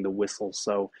not getting the whistle.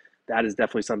 So that is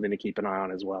definitely something to keep an eye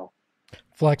on as well.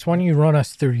 Flex, why don't you run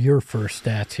us through your first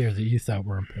stats here that you thought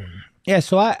were important? Yeah,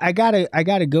 so I got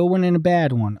a good one and a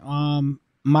bad one.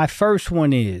 My first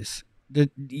one is,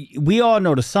 we all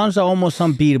know the Suns are almost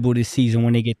unbeatable this season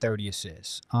when they get 30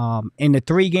 assists. In the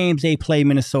 3 games they play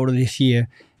Minnesota this year,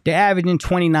 they're averaging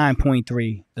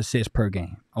 29.3 assists per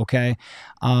game, okay?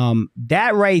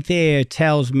 That right there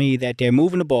tells me that they're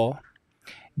moving the ball.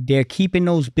 They're keeping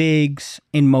those bigs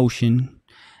in motion.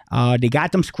 They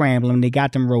got them scrambling. They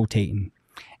got them rotating.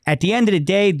 At the end of the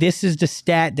day, this is the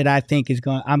stat that I think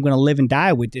I'm going to live and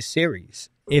die with this series.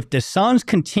 If the Suns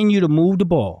continue to move the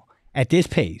ball at this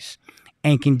pace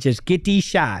and can just get these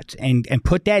shots and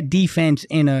put that defense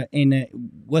in a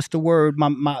what's the word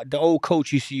the old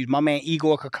coach used to use, my man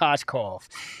Igor Kokoskov,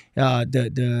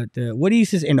 what he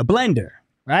says, in a blender,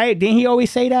 right? Didn't he always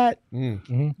say that?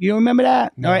 Mm-hmm. You don't remember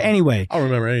that? No. All right, anyway. I don't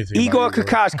remember anything. Igor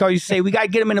Kokoskov used to say, we got to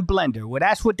get him in a blender. Well,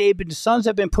 that's what the Suns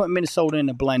have been putting Minnesota in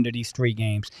a blender these 3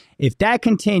 games. If that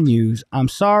continues, I'm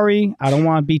sorry, I don't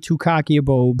want to be too cocky or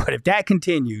bold, but if that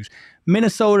continues,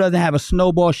 Minnesota doesn't have a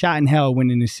snowball shot in hell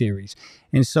winning this series.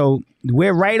 And so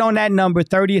we're right on that number,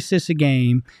 30 assists a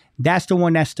game. That's the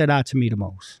one that stood out to me the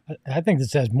most. I think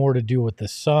this has more to do with the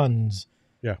Suns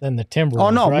than the Timberwolves. Oh,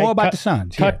 no, right? more about the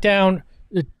Suns. Cut down,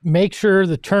 make sure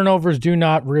the turnovers do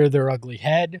not rear their ugly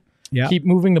head. Yeah. Keep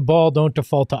moving the ball, don't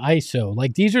default to ISO.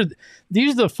 Like, these are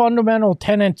the fundamental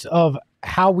tenets of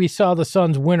how we saw the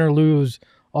Suns win or lose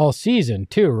all season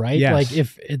too, right? Yes. Like,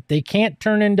 if they can't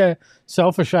turn into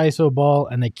selfish ISO ball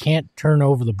and they can't turn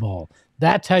over the ball,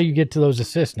 that's how you get to those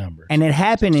assist numbers. And it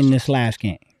happened in this last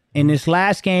game. In this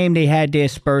last game, they had their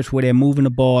spurts where they're moving the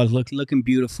ball, looking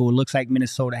beautiful. It looks like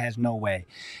Minnesota has no way.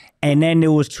 And then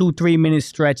there was 2-3 minute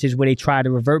stretches where they tried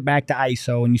to revert back to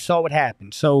ISO, and you saw what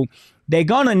happened. So they're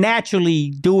going to naturally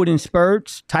do it in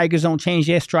spurts. Tigers don't change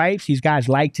their stripes. These guys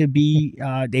like to be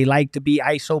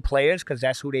ISO players because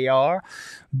that's who they are.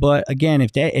 But again,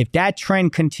 if that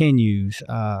trend continues,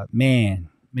 man,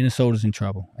 Minnesota's in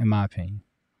trouble, in my opinion.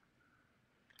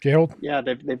 Gerald? Yeah,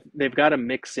 they've got to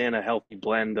mix in a healthy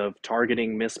blend of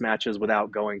targeting mismatches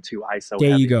without going too ISO There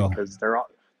heavy, you go. because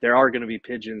there are going to be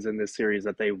pigeons in this series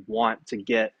that they want to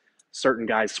get certain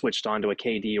guys switched onto a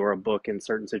KD or a Book in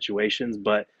certain situations,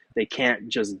 but they can't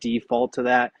just default to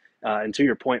that. And to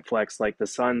your point, Flex, like, the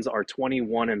Suns are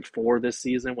 21-4 this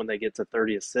season when they get to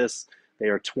 30 assists. They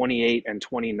are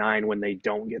 28-29 when they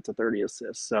don't get to 30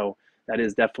 assists. So that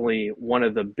is definitely one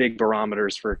of the big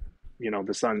barometers for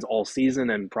the Suns all season,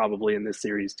 and probably in this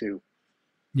series too.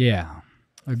 Yeah.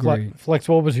 Agreed. Flex,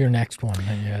 what was your next one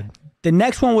that you had? The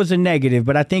next one was a negative,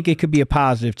 but I think it could be a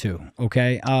positive too.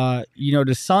 Okay,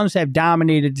 the Suns have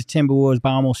dominated the Timberwolves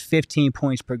by almost 15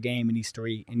 points per game in these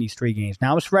three games.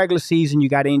 Now it's regular season. You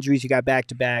got injuries. You got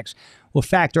back-to-backs. We'll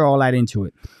factor all that into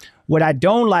it. What I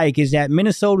don't like is that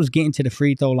Minnesota's getting to the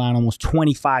free throw line almost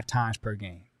 25 times per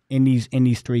game in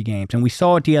these three games, and we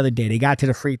saw it the other day. They got to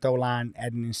the free throw line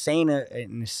at an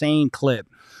insane clip.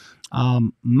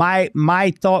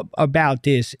 My thought about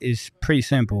this is pretty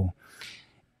simple.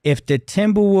 If the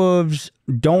Timberwolves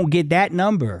don't get that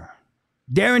number,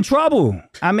 they're in trouble.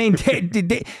 I mean,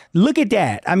 they look at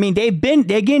that. I mean,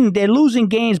 they're losing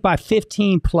games by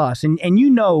 15 plus, and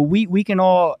we can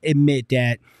all admit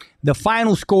that the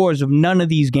final scores of none of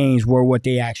these games were what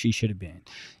they actually should have been.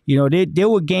 There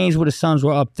were games where the Suns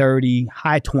were up 30,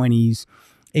 high 20s.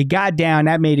 It got down,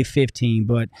 that made it 15,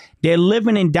 but they're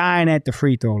living and dying at the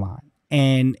free throw line.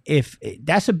 And if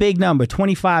that's a big number,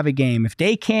 25 a game, if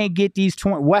they can't get these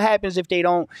 20, what happens if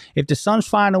the Suns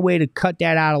find a way to cut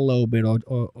that out a little bit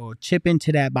or chip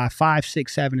into that by 5,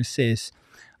 6, 7 assists?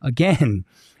 Again,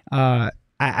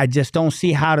 I just don't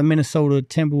see how the Minnesota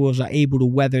Timberwolves are able to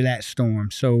weather that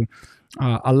storm. So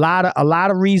a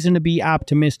lot of reason to be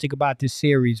optimistic about this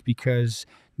series, because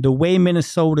the way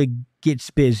Minnesota gets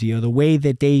busy or the way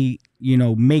that they,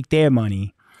 make their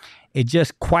money, it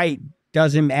just quite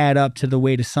doesn't add up to the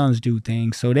way the Suns do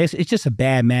things. So it's just a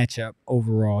bad matchup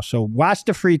overall. So watch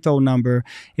the free throw number.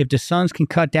 If the Suns can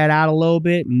cut that out a little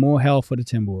bit, more hell for the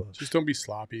Timberwolves. Just don't be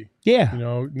sloppy. Yeah.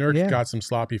 Nurkic got some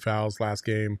sloppy fouls last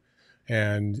game,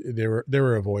 and they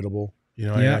were avoidable. And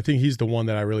I think he's the one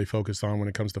that I really focus on when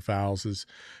it comes to fouls. Is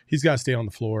he's got to stay on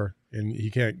the floor, and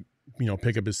he can't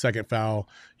pick up his second foul,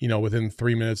 within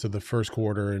 3 minutes of the first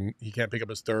quarter, and he can't pick up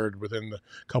his third within the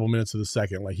couple minutes of the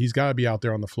second. Like, he's got to be out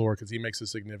there on the floor because he makes a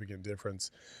significant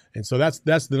difference. And so that's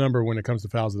the number when it comes to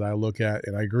fouls that I look at,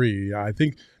 and I agree. I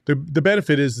think the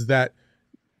benefit is that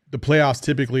the playoffs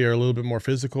typically are a little bit more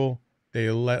physical. They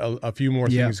let a few more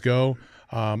things go.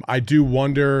 I do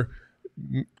wonder,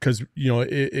 because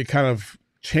it kind of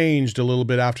changed a little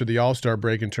bit after the All-Star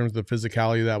break in terms of the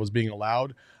physicality that was being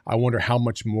allowed. I wonder how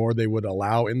much more they would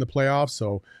allow in the playoffs.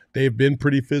 So they've been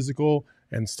pretty physical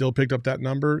and still picked up that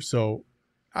number. So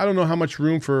I don't know how much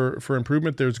room for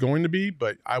improvement there's going to be,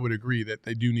 but I would agree that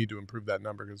they do need to improve that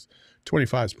number because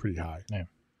 25 is pretty high. Yeah.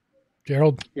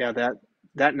 Gerald? Yeah,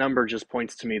 that number just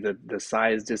points to me the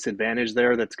size disadvantage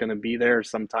there that's going to be there.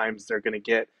 Sometimes they're going to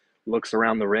get looks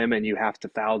around the rim and you have to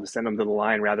foul to send them to the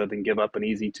line rather than give up an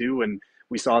easy two. And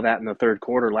we saw that in the third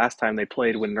quarter last time they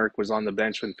played when Nurk was on the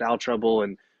bench in foul trouble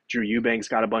and Drew Eubanks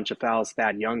got a bunch of fouls.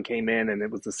 Thad Young came in and it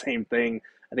was the same thing.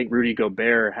 I think Rudy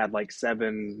Gobert had like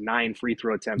 7-9 free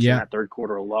throw attempts in that third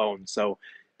quarter alone. So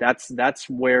that's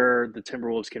where the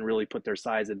Timberwolves can really put their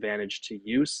size advantage to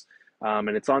use. And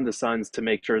it's on the Suns to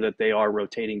make sure that they are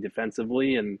rotating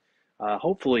defensively and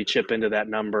hopefully chip into that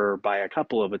number by a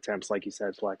couple of attempts, like you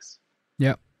said, Flex.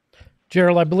 Yep.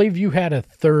 Gerald, I believe you had a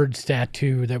third stat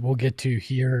too that we'll get to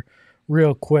here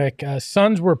real quick.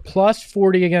 Suns were plus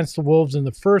 40 against the Wolves in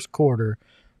the first quarter,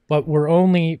 but were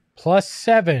only plus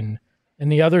 7 in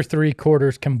the other three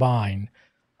quarters combined.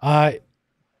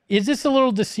 Is this a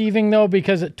little deceiving, though?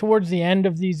 Because towards the end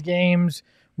of these games,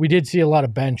 we did see a lot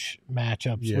of bench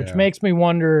matchups, which makes me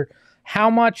wonder how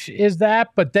much is that?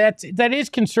 But that is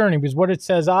concerning because what it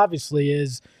says, obviously,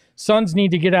 is Suns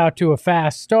need to get out to a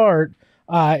fast start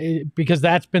because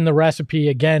that's been the recipe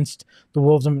against the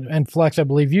Wolves. And Flex, I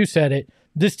believe you said it,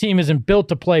 this team isn't built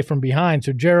to play from behind.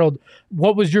 So, Gerald,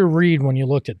 what was your read when you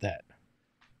looked at that?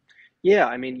 Yeah,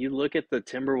 I mean, you look at the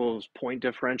Timberwolves' point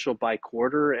differential by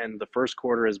quarter, and the first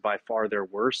quarter is by far their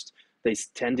worst. They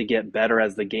tend to get better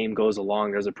as the game goes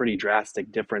along. There's a pretty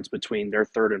drastic difference between their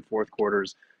third and fourth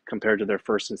quarters compared to their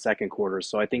first and second quarters.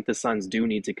 So I think the Suns do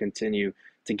need to continue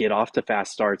to get off to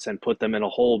fast starts and put them in a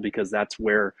hole because that's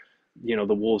where,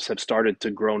 the Wolves have started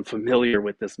to grow familiar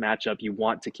with this matchup. You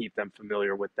want to keep them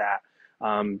familiar with that.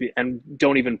 And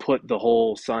don't even put the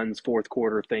whole Suns fourth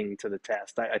quarter thing to the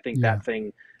test. I think that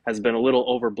thing has been a little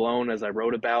overblown, as I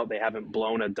wrote about. They haven't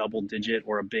blown a double digit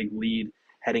or a big lead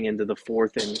heading into the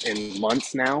fourth in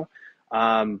months now.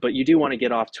 But you do want to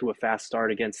get off to a fast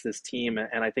start against this team.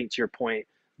 And I think to your point,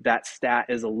 that stat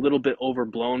is a little bit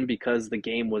overblown because the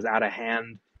game was out of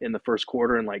hand in the first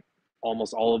quarter and like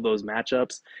almost all of those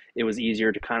matchups. It was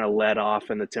easier to kind of let off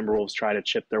and the Timberwolves try to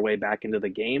chip their way back into the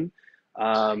game.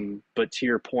 But to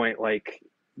your point, like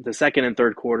the second and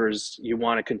third quarters, you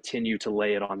want to continue to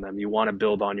lay it on them. You want to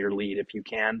build on your lead if you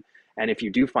can. And if you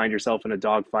do find yourself in a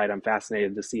dogfight, I'm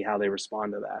fascinated to see how they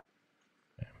respond to that.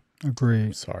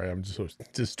 Agreed. Sorry, I'm just so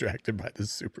distracted by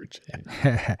this super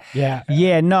chat.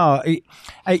 Yeah. No,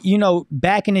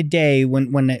 back in the day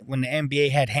when the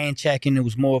NBA had hand checking, it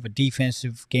was more of a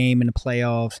defensive game in the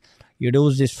playoffs. There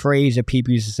was this phrase that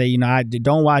people used to say, I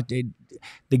don't watch it.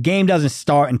 The game doesn't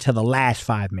start until the last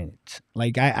 5 minutes.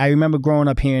 Like I remember growing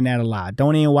up hearing that a lot.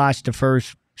 Don't even watch the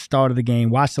first start of the game.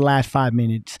 Watch the last 5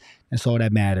 minutes. That's all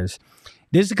that matters.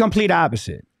 This is the complete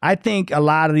opposite. I think a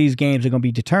lot of these games are going to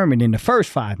be determined in the first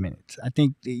 5 minutes. I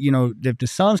think, if the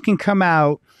Suns can come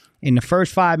out in the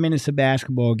first 5 minutes of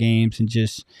basketball games and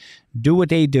just do what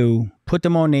they do, put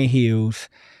them on their heels,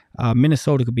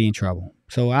 Minnesota could be in trouble.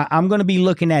 So I'm going to be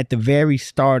looking at the very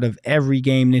start of every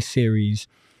game this series.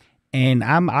 And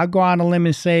I'll go on a limb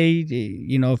and say,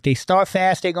 if they start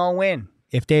fast, they're going to win.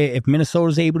 If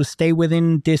Minnesota's able to stay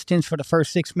within distance for the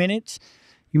first 6 minutes,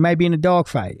 you might be in a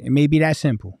dogfight. It may be that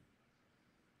simple.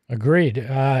 Agreed.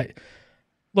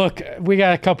 Look, we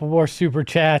got a couple more super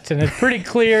chats, and it's pretty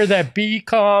clear that B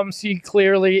Calm C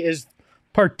Clearly is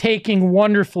partaking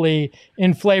wonderfully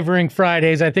in Flavoring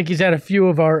Fridays. I think he's had a few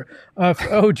of our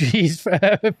OGs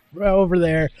over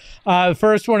there. The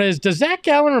first one is, does Zach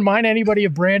Gallen remind anybody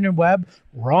of Brandon Webb?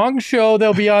 Wrong show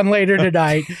they'll be on later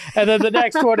tonight. And then the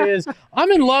next one is, I'm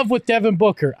in love with Devin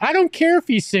Booker. I don't care if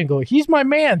he's single. He's my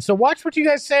man. So watch what you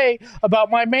guys say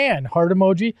about my man. Heart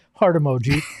emoji, heart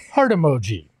emoji, heart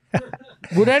emoji.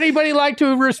 Would anybody like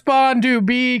to respond to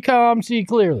B Calm C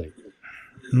Clearly?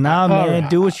 Nah, man,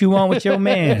 do what you want with your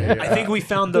man. I think we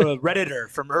found the Redditor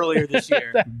from earlier this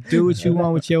year. Do what you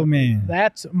want with your man.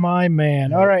 That's my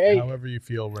man. All right. Hey, however you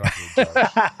feel, we're not going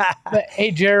to judge.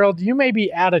 Hey, Gerald, you may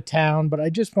be out of town, but I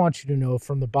just want you to know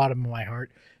from the bottom of my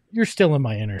heart, you're still in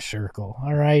my inner circle.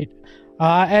 All right.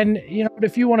 And,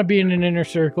 if you want to be in an inner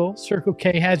circle, Circle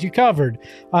K has you covered.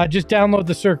 Just download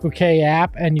the Circle K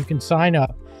app and you can sign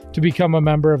up to become a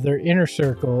member of their inner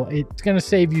circle. It's going to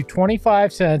save you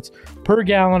 25 cents per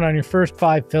gallon on your first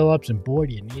 5 fill-ups. And boy,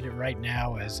 do you need it right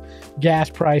now as gas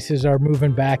prices are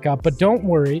moving back up. But don't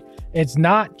worry, it's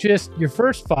not just your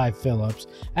first 5 fill-ups.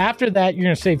 After that, you're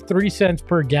going to save 3 cents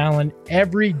per gallon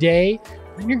every day.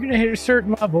 And you're going to hit a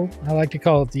certain level. I like to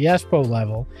call it the Espo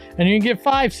level. And you can get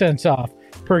 5 cents off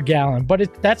per gallon.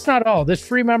 But that's not all. This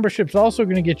free membership is also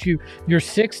going to get you your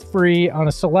 6th free on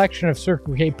a selection of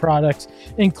Circle K products,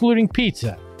 including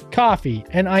pizza, coffee,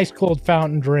 and ice cold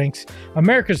fountain drinks.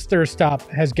 America's Thirst Stop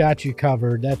has got you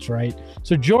covered. That's right.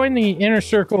 So join the inner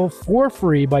circle for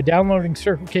free by downloading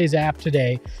Circle K's app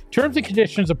today. Terms and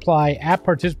conditions apply at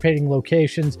participating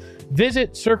locations.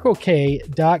 Visit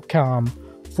CircleK.com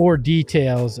for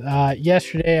details.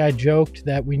 Yesterday, I joked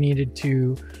that we needed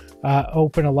to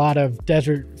open a lot of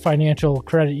Desert Financial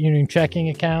Credit Union checking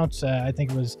accounts. I think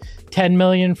it was 10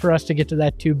 million for us to get to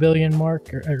that 2 billion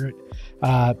mark.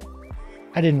 I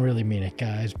didn't really mean it,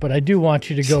 guys, but I do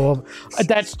want you to go.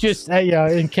 That's just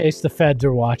in case the feds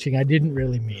are watching. I didn't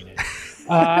really mean it.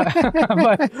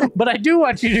 But I do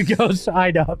want you to go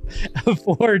sign up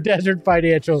for Desert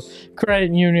Financial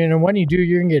Credit Union. And when you do,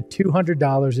 you're going to get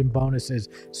 $200 in bonuses.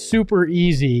 Super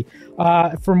easy.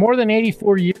 For more than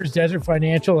 84 years, Desert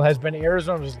Financial has been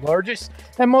Arizona's largest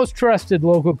and most trusted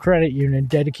local credit union,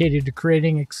 dedicated to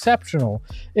creating exceptional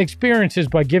experiences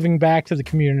by giving back to the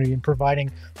community and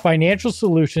providing financial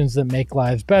solutions that make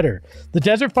lives better. The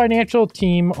Desert Financial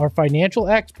team are financial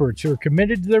experts who are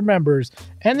committed to their members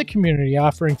and the community,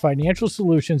 offering financial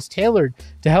solutions tailored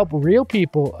to help real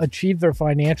people achieve their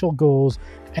financial goals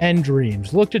and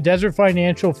dreams. Look to Desert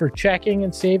Financial for checking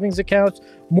and savings accounts,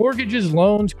 mortgages,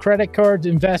 loans, credit cards,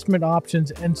 investment options,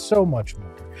 and so much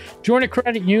more. Join a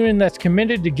credit union that's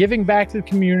committed to giving back to the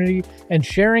community and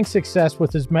sharing success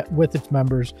with its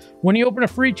members. When you open a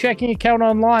free checking account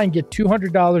online, get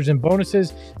 $200 in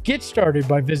bonuses. Get started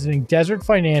by visiting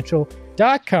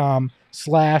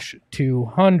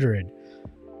desertfinancial.com/200.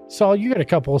 Saul, you got a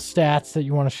couple of stats that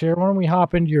you want to share. Why don't we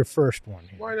hop into your first one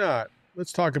here? Why not?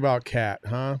 Let's talk about Cat,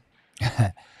 huh?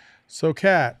 So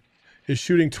Cat is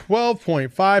shooting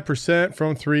 12.5%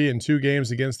 from 3 in 2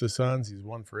 games against the Suns. He's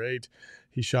 1 for 8.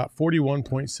 He shot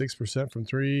 41.6% from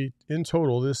 3 in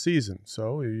total this season.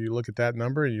 So you look at that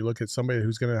number and you look at somebody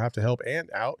who's going to have to help Ant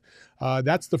out.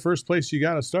 That's the first place you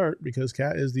got to start, because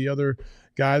Cat is the other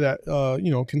guy that,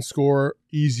 can score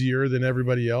easier than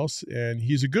everybody else. And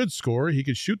he's a good scorer. He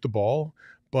could shoot the ball,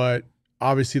 but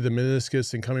obviously the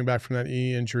meniscus and coming back from that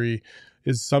knee injury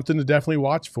is something to definitely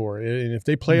watch for. And if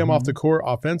they play him off the court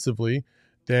offensively,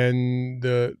 then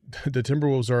the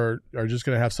Timberwolves are just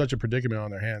going to have such a predicament on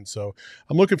their hands. So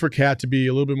I'm looking for Cat to be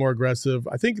a little bit more aggressive.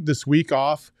 I think this week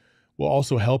off will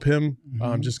also help him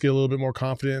just get a little bit more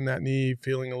confident in that knee,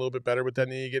 feeling a little bit better with that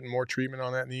knee, getting more treatment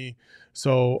on that knee.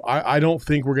 So I don't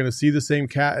think we're going to see the same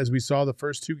Cat as we saw the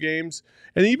first 2 games.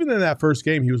 And even in that first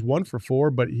game, he was 1 for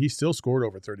 4, but he still scored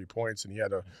over 30 points, and he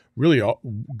had a really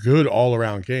good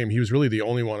all-around game. He was really the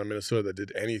only one in Minnesota that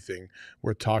did anything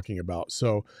worth talking about.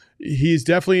 So he's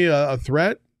definitely a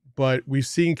threat, but we've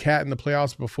seen Cat in the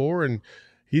playoffs before, and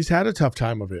he's had a tough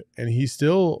time of it. And he's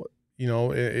still – you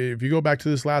know, if you go back to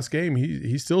this last game,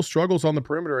 he still struggles on the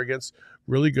perimeter against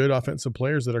really good offensive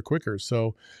players that are quicker.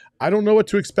 So I don't know what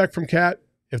to expect from Cat.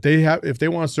 If they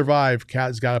want to survive,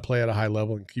 Cat's got to play at a high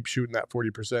level and keep shooting that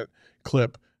 40%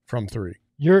 clip from 3.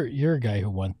 You're a guy who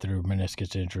went through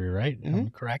meniscus injury, right? Am I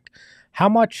correct? How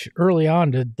much early on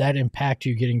did that impact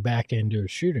you getting back into a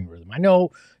shooting rhythm? I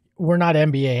know we're not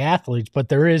NBA athletes, but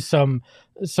there is some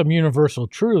universal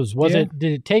truths. Did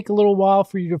it take a little while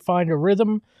for you to find a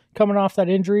rhythm coming off that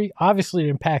injury? Obviously, it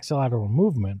impacts lateral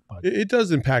movement, but it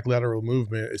does impact lateral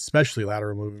movement, especially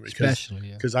lateral movement.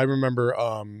 Because I remember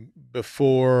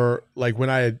before, like when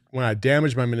I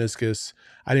damaged my meniscus,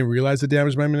 I didn't realize I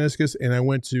damaged my meniscus, and I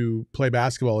went to play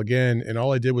basketball again, and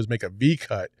all I did was make a V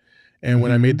cut. And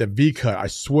when I made the V cut, I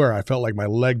swear I felt like my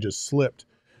leg just slipped.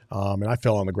 And I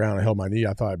fell on the ground. I held my knee.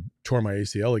 I thought I tore my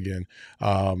ACL again.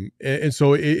 And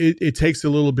so it takes a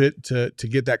little bit to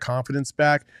get that confidence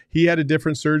back. He had a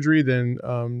different surgery than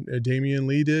Damian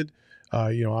Lee did.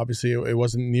 Obviously it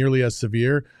wasn't nearly as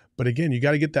severe. But again, you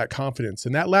got to get that confidence.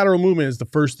 And that lateral movement is the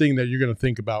first thing that you're going to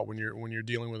think about when you're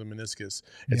dealing with a meniscus.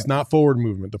 It's not forward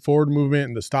movement. The forward movement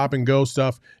and the stop and go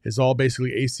stuff is all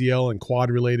basically ACL and quad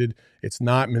related. It's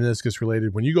not meniscus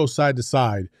related. When you go side to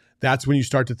side, that's when you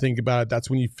start to think about it. That's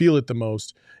when you feel it the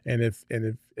most. And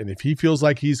if he feels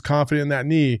like he's confident in that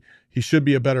knee, he should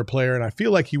be a better player. And I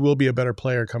feel like he will be a better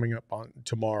player coming up on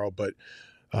tomorrow. But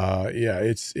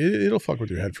it'll fuck with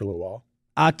your head for a little while.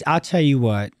 I'll tell you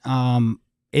what.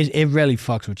 It really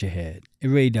fucks with your head. It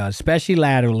really does, especially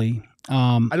laterally.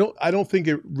 I don't think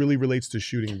it really relates to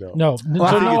shooting though. No,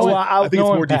 I think it's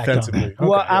more defensively.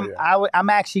 Well, I'm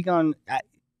actually going.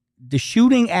 The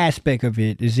shooting aspect of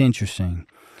it is interesting.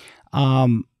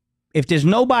 If there's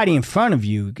nobody in front of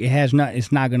you, it's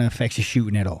not going to affect your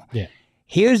shooting at all. Yeah.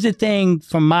 Here's the thing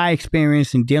from my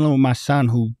experience in dealing with my son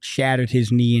who shattered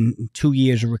his knee in 2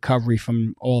 years of recovery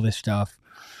from all this stuff.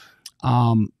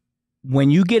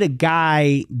 When you get a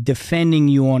guy defending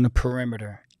you on the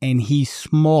perimeter and he's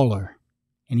smaller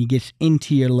and he gets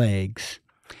into your legs,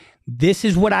 this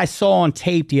is what I saw on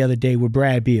tape the other day with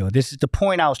Brad Beal. This is the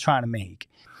point I was trying to make.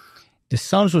 The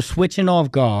Suns were switching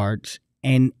off guards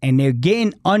and they're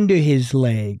getting under his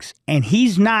legs, and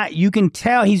you can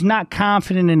tell he's not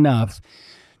confident enough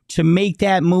to make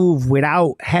that move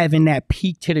without having that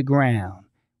peak to the ground.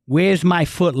 Where's my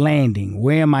foot landing?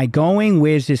 Where am I going?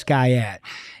 Where's this guy at?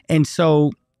 And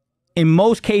so in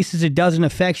most cases, it doesn't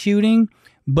affect shooting,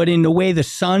 but in the way the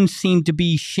Suns seem to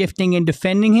be shifting and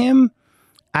defending him,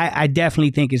 I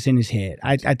definitely think it's in his head.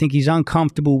 I think he's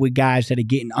uncomfortable with guys that are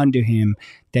getting under him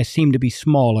that seem to be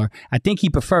smaller. I think he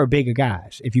prefers bigger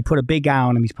guys. If you put a big guy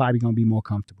on him, he's probably going to be more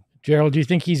comfortable. Gerald, do you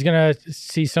think he's going to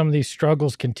see some of these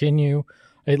struggles continue,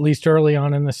 at least early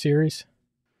on in the series?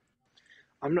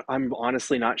 I'm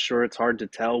honestly not sure. It's hard to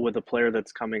tell with a player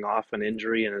that's coming off an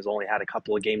injury and has only had a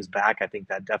couple of games back. I think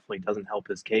that definitely doesn't help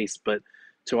his case. But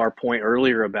to our point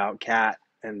earlier about Cat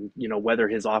and whether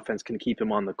his offense can keep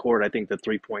him on the court, I think the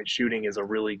 3-point shooting is a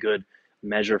really good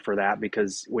measure for that,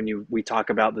 because when we talk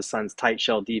about the Suns' tight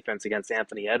shell defense against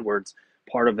Anthony Edwards,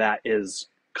 part of that is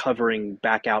covering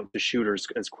back out the shooters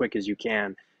as quick as you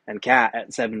can. And Cat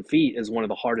at 7 feet is one of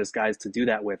the hardest guys to do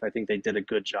that with. I think they did a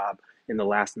good job in the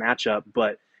last matchup.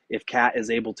 But if Cat is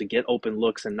able to get open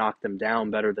looks and knock them down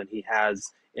better than he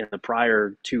has in the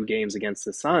prior 2 games against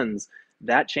the Suns,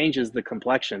 that changes the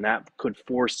complexion. That could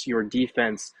force your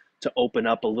defense to open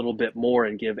up a little bit more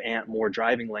and give Ant more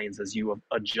driving lanes as you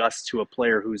adjust to a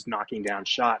player who's knocking down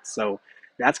shots. So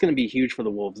that's going to be huge for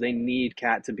the Wolves. They need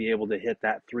Cat to be able to hit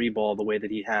that 3 ball the way that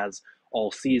he has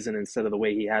all season instead of the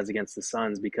way he has against the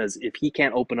Suns, because if he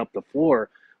can't open up the floor,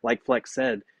 like Flex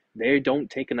said, they don't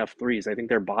take enough threes. I think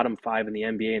they're bottom 5 in the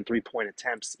NBA in 3-point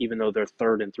attempts, even though they're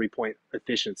 3rd in 3-point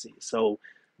efficiency. So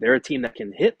they're a team that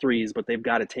can hit threes, but they've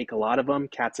got to take a lot of them.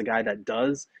 Cat's a guy that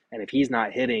does, and if he's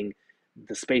not hitting,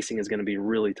 the spacing is going to be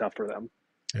really tough for them.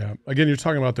 Yeah. Again, you're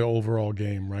talking about the overall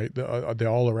game, right? The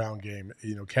all-around game.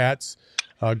 Cat's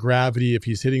gravity, if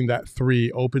he's hitting that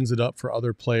 3, opens it up for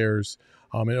other players.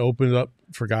 It opens it up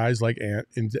for guys like Ant,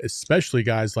 and especially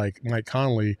guys like Mike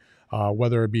Conley,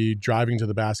 whether it be driving to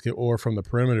the basket or from the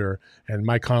perimeter. And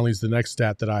Mike Conley's the next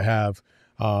stat that I have.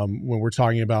 when we're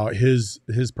talking about his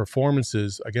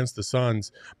performances against the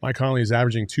Suns. Mike Conley is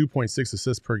averaging 2.6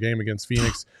 assists per game against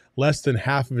Phoenix, less than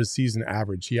half of his season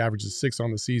average. He averages 6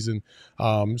 on the season.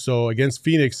 So against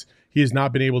Phoenix, he has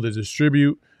not been able to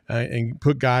distribute and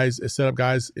set up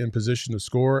guys in position to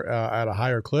score at a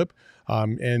higher clip.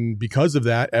 And because of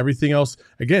that, everything else,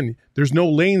 again, there's no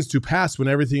lanes to pass when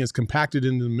everything is compacted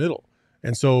into the middle.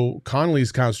 And so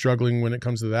Conley's kind of struggling when it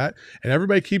comes to that. And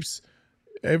everybody's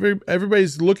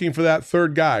looking for that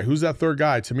third guy. Who's that third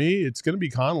guy? To me, it's going to be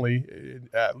Conley,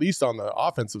 at least on the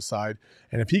offensive side.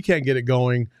 And if he can't get it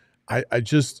going,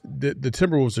 the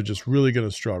Timberwolves are just really going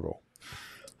to struggle.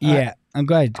 Yeah, I'm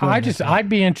glad. I'd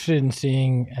be interested in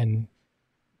seeing, and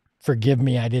forgive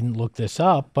me, I didn't look this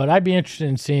up, but I'd be interested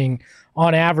in seeing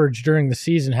on average during the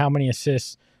season how many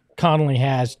assists Conley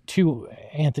has to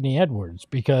Anthony Edwards,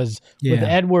 because with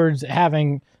Edwards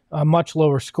having a much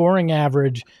lower scoring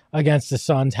average against the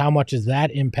Suns, how much is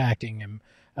that impacting him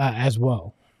as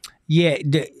well? Yeah,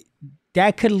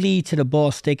 that could lead to the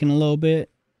ball sticking a little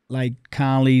bit, like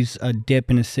Conley's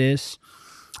dip in assists.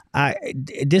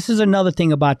 This is another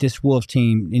thing about this Wolves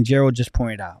team, and Gerald just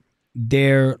pointed out.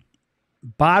 They're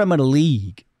bottom of the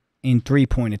league in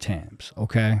three-point attempts,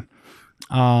 okay?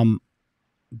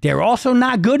 They're also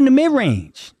not good in the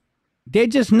mid-range. They're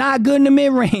just not good in the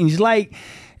mid-range. Like,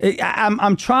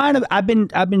 I've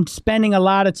been spending a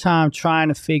lot of time trying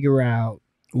to figure out,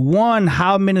 one,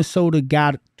 how Minnesota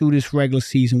got through this regular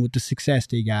season with the success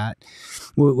they got,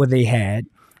 what they had.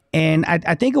 And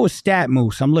I think it was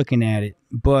StatMoose. I'm looking at it.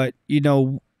 But, he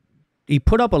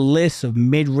put up a list of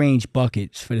mid-range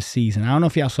buckets for the season. I don't know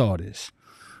if y'all saw this.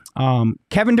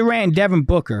 Kevin Durant and Devin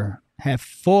Booker have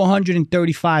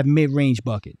 435 mid-range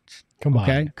buckets. Combined.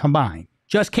 Okay? Combined.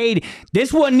 Just KD.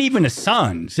 This wasn't even the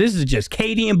Suns. This is just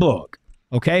KD and Book.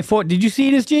 Okay? Did you see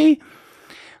this, G?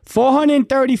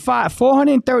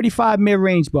 435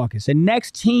 mid-range buckets. The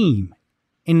next team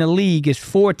in the league is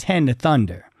 410, the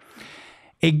Thunder.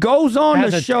 It goes on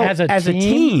to show as a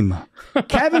team.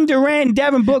 Kevin Durant and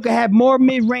Devin Booker have more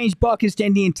mid-range buckets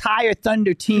than the entire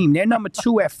Thunder team. They're number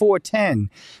 2 at 410.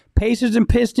 Pacers and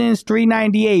Pistons,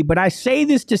 398. But I say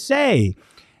this to say,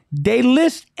 they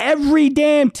list every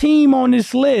damn team on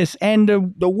this list, and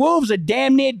the Wolves are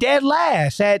damn near dead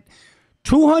last at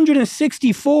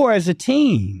 264 as a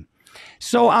team.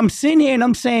 So I'm sitting here and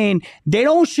I'm saying they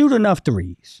don't shoot enough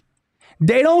threes.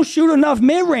 They don't shoot enough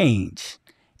mid-range.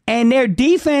 And their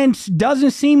defense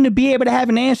doesn't seem to be able to have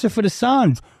an answer for the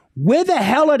Suns. Where the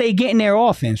hell are they getting their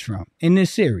offense from in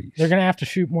this series? They're going to have to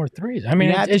shoot more threes. I mean,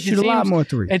 they have to shoot a lot more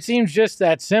threes. It seems just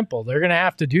that simple. They're going to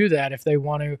have to do that if they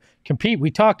want to compete.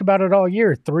 We talked about it all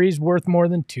year. 3's worth more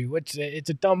than 2. It's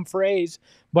a dumb phrase,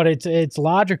 but it's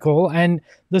logical. And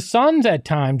the Suns at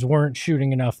times weren't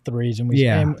shooting enough threes,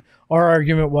 and our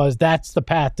argument was that's the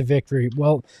path to victory.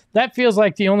 Well, that feels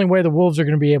like the only way the Wolves are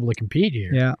going to be able to compete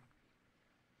here. Yeah.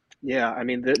 Yeah, I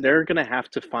mean, they're going to have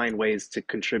to find ways to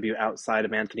contribute outside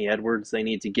of Anthony Edwards. They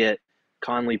need to get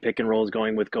Conley pick and rolls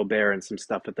going with Gobert and some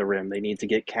stuff at the rim. They need to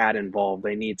get Cat involved.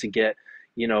 They need to get,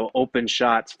 open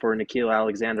shots for Nickeil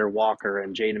Alexander-Walker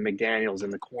and Jaden McDaniels in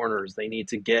the corners. They need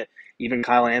to get even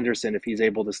Kyle Anderson, if he's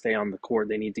able to stay on the court.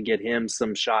 They need to get him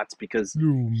some shots because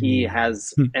he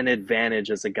has an advantage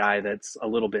as a guy that's a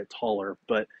little bit taller.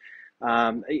 But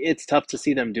it's tough to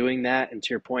see them doing that. And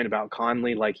to your point about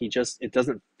Conley, it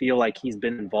doesn't feel like he's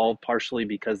been involved, partially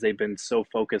because they've been so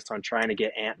focused on trying to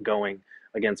get Ant going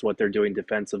against what they're doing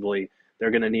defensively. They're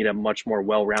going to need a much more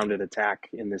well-rounded attack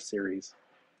in this series.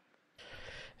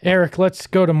 Eric, let's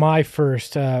go to my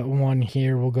first one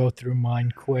here. We'll go through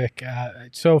mine quick.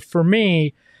 So for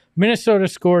me, Minnesota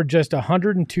scored just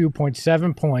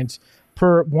 102.7 points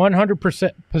per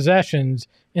 100% possessions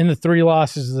in the 3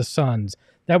 losses of the Suns.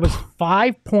 That was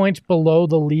 5 points below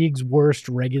the league's worst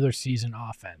regular season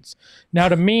offense. Now,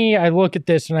 to me, I look at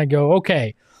this and I go,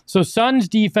 okay, so Suns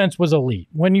defense was elite.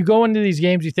 When you go into these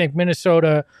games, you think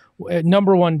Minnesota,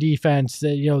 number 1 defense,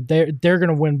 they're going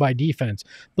to win by defense.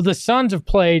 But the Suns have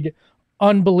played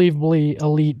unbelievably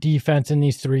elite defense in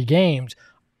these 3 games.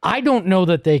 I don't know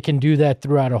that they can do that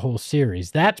throughout a whole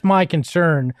series. That's my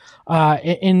concern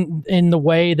in the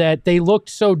way that they looked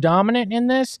so dominant in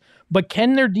this. But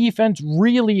can their defense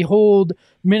really hold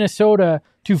Minnesota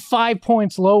to 5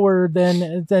 points lower than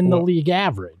the league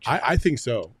average? I think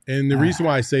so. And the reason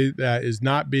why I say that is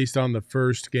not based on the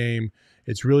first game.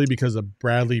 It's really because of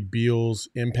Bradley Beal's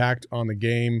impact on the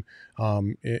game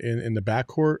in the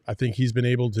backcourt. I think he's been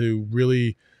able to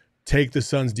really take the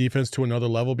Suns defense to another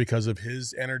level because of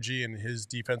his energy and his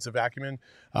defensive acumen.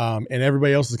 And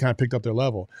everybody else has kind of picked up their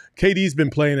level. KD's been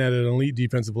playing at an elite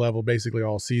defensive level basically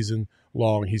all season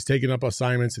long. He's taken up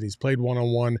assignments and he's played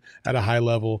one-on-one at a high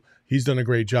level. He's done a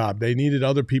great job. They needed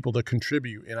other people to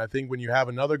contribute. And I think when you have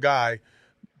another guy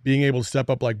being able to step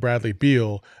up like Bradley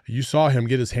Beal, you saw him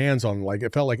get his hands on, like,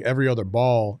 it felt like every other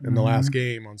ball in the last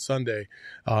game on Sunday.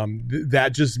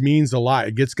 That just means a lot.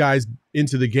 It gets guys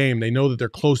into the game. They know that they're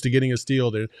close to getting a steal.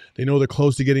 They know they're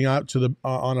close to getting out to the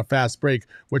on a fast break,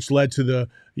 which led to the,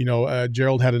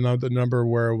 Gerald had another number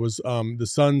where it was the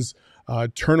Suns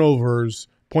turnovers,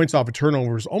 points off of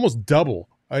turnovers, almost double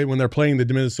when they're playing the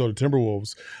Minnesota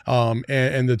Timberwolves.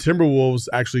 And the Timberwolves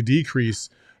actually decrease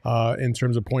in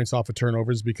terms of points off of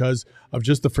turnovers because of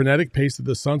just the frenetic pace that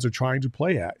the Suns are trying to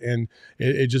play at. And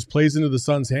it just plays into the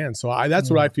Suns' hands. So that's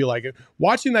what I feel like.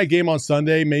 Watching that game on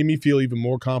Sunday made me feel even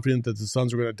more confident that the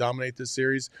Suns are going to dominate this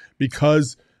series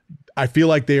because I feel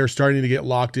like they are starting to get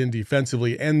locked in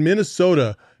defensively. And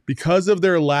Minnesota, because of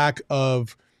their lack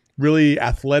of really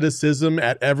athleticism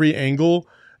at every angle,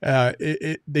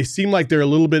 they seem like they're a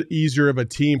little bit easier of a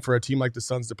team for a team like the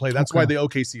Suns to play. That's why the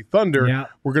OKC Thunder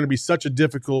were going to be such a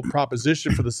difficult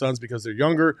proposition for the Suns because they're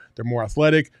younger, they're more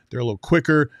athletic, they're a little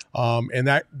quicker, and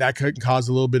that could cause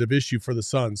a little bit of issue for the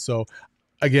Suns. So,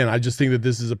 again, I just think that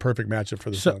this is a perfect matchup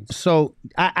for the Suns. So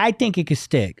I think it could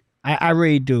stick. I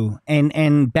really do.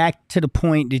 And back to the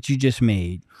point that you just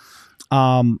made,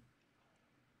 the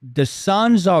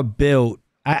Suns are built.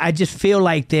 I just feel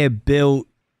like they're built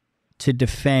to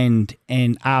defend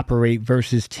and operate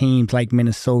versus teams like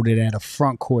Minnesota that are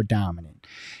front court dominant.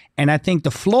 And I think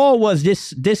the flaw was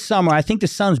this summer, I think the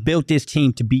Suns built this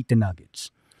team to beat the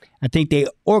Nuggets. I think the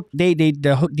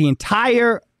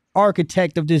entire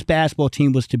architect of this basketball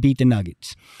team was to beat the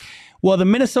Nuggets. Well, the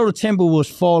Minnesota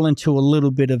Timberwolves fall into a little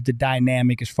bit of the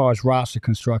dynamic as far as roster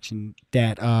construction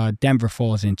that Denver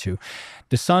falls into.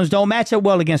 The Suns don't match up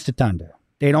well against the Thunder.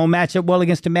 They don't match up well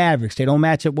against the Mavericks. They don't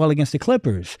match up well against the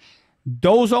Clippers.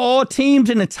 Those are all teams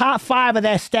in the top 5 of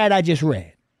that stat I just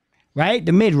read, right?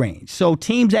 The mid-range. So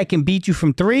teams that can beat you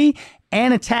from 3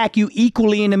 and attack you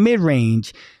equally in the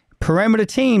mid-range. Perimeter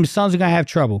teams, Suns are going to have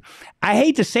trouble. I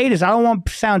hate to say this. I don't want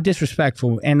to sound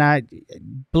disrespectful. And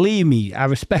believe me, I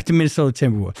respect the Minnesota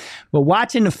Timberwolves. But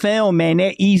watching the film, man,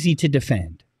 they're easy to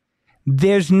defend.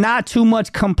 There's not too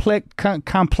much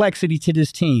complexity to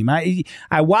this team. I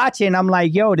watch it and I'm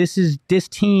like, yo, this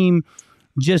team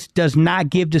just does not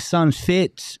give the Suns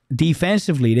fits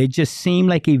defensively. They just seem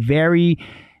like a very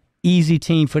easy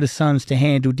team for the Suns to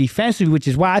handle defensively, which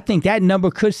is why I think that number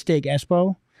could stick,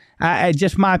 Espo.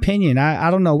 Just my opinion.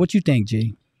 I don't know. What you think,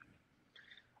 G?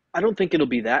 I don't think it'll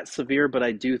be that severe, but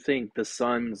I do think the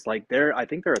Suns, I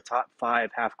think they're a top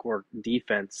 5 half-court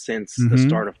defense since the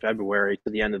start of February to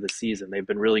the end of the season. They've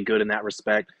been really good in that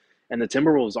respect. And the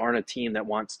Timberwolves aren't a team that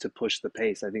wants to push the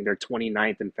pace. I think they're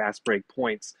 29th in fast break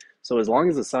points. So as long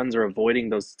as the Suns are avoiding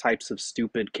those types of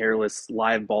stupid, careless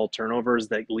live ball turnovers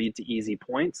that lead to easy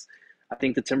points, I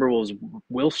think the Timberwolves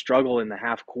will struggle in the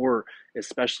half court,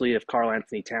 especially if Karl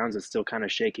Anthony Towns is still kind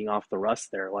of shaking off the rust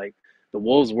there. Like, the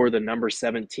Wolves were the number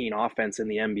 17 offense in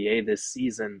the NBA this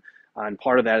season. And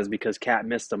part of that is because Cat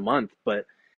missed a month, but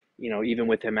even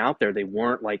with him out there, they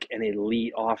weren't like an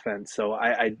elite offense. So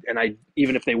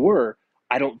even if they were,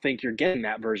 I don't think you're getting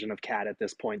that version of Cat at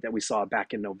this point that we saw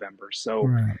back in November. So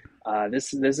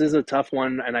this is a tough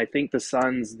one. And I think the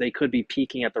Suns, they could be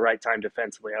peaking at the right time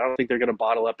defensively. I don't think they're going to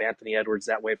bottle up Anthony Edwards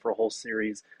that way for a whole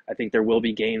series. I think there will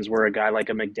be games where a guy like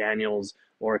a McDaniels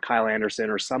or a Kyle Anderson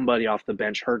or somebody off the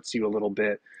bench hurts you a little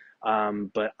bit.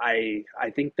 But I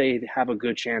think they have a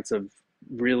good chance of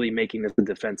really making this a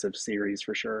defensive series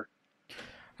for sure.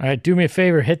 All right, do me a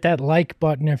favor, hit that like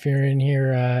button if you're in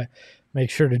here.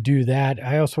 Make sure to do that.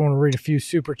 I also want to read a few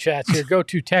super chats here. Go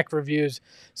to Tech Reviews.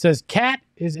 Says Cat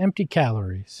is empty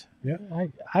calories. Yeah,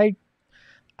 I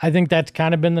think that's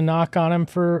kind of been the knock on him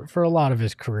for a lot of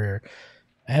his career.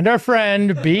 And our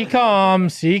friend Be Calm,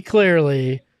 See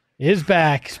Clearly is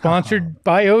back, sponsored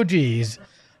by OGs.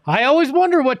 I always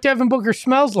wonder what Devin Booker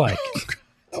smells like.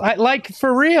 Like,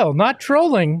 for real, not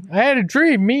trolling. I had a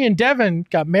dream. Me and Devin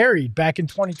got married back in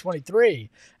 2023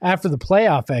 after the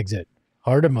playoff exit.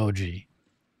 Heart emoji.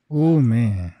 Oh,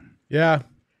 man. Yeah.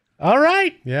 All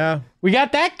right. Yeah. We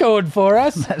got that going for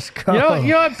us. Let's go.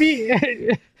 You know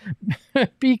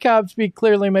what? B-Cobb Speak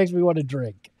Clearly makes me want to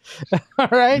drink. All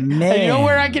right? Man. And you know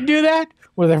where I can do that?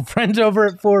 With our friends over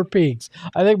at Four Peaks.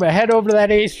 I think I'm going to head over to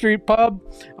that A Street pub.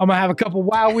 I'm going to have a couple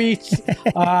Wowies.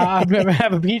 I'm going to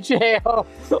have a peach ale.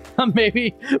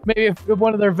 maybe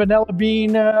one of their vanilla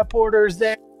bean porters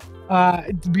there.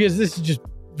 Because this is just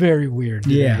very weird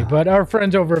today. Yeah. But our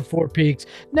friends over at Four Peaks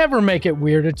never make it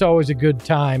weird. It's always a good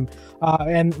time.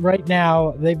 And right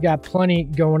now, they've got plenty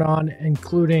going on,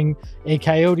 including a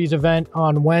Coyotes event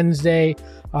on Wednesday,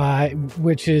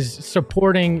 which is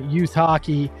supporting youth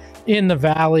hockey in the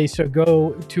Valley. So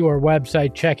go to our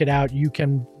website, check it out. You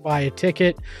can buy a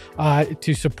ticket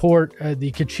to support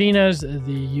the Kachinas,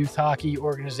 the youth hockey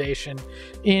organization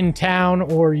in town,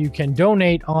 or you can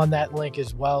donate on that link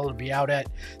as well. It'll be out at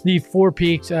the Four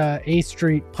Peaks 8th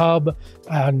Street Pub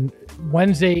on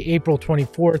Wednesday, April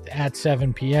 24th at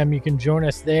 7 p.m. You can join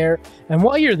us there. And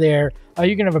while you're there,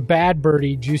 you can have a Bad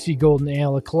Birdie Juicy Golden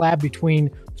Ale, a collab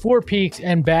between Four Peaks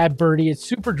and Bad Birdie. It's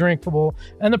super drinkable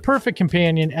and the perfect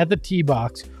companion at the tee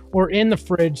box or in the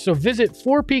fridge. So visit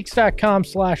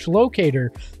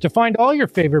fourpeaks.com/locator to find all your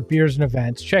favorite beers and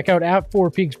events. Check out at Four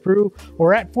Peaks Brew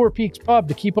or at Four Peaks Pub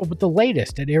to keep up with the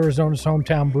latest at Arizona's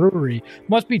hometown brewery.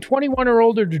 Must be 21 or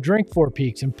older to drink Four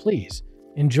Peaks, and please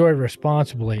enjoy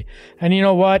responsibly. And you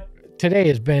know what? Today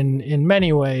has been in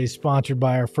many ways sponsored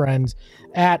by our friends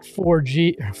at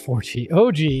 4G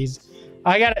OGs.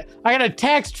 I got a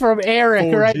text from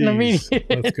Eric right in the media.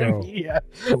 Let's go.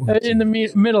 In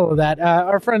the middle of that.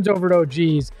 Our friends over at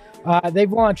OGs,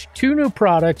 they've launched 2 new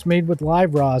products made with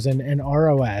live rosin and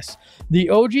ROS. The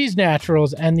OGs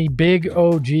Naturals and the Big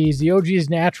OGs. The OGs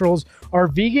Naturals are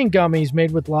vegan gummies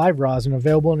made with live rosin,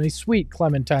 available in a sweet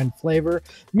clementine flavor.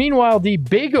 Meanwhile, the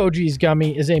Big OGs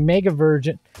gummy is a mega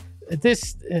virgin.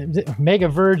 Mega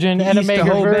virgin and a mega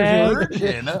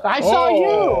virgin. I saw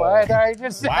you. I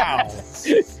just Wow.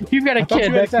 You've got a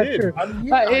kid. That's not kid. true.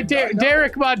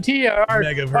 Derek Montilla, our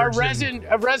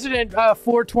resident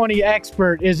 420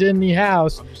 expert, is in the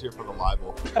house. I'm just here for the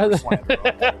libel.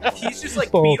 He's just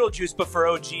like Beetlejuice, but for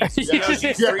OGs. He's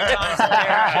OGs 3 times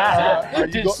a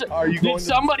day. Did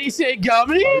somebody say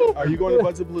gummy? Are you going to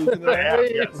Buds of Blues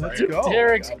tonight? Yes, Let's go.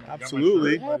 Derek's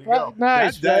Absolutely.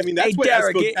 nice. That's Hey, what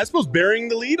Derek, Espo's bearing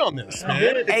the lead on this,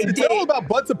 man. Hey, It's all about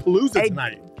Buds of Palooza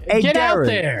tonight. Hey, Get out Derek,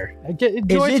 there.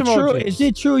 Enjoy some true? OGs. Is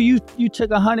it true you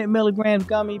took 100 milligrams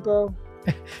gummy, bro?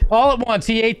 All at once,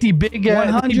 he ate the big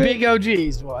 100?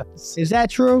 OGs once. Is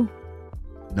that true?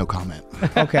 No comment.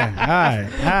 Okay. All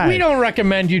right. We don't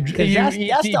recommend you eat that's the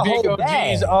the big whole OGs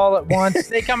bag. all at once.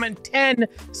 They come in 10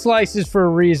 slices for a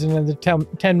reason, and the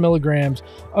 10 milligrams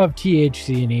of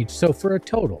THC in each. So for a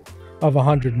total of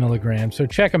 100 milligrams. So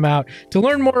check them out. To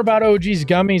learn more about OG's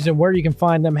gummies and where you can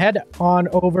find them, head on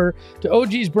over to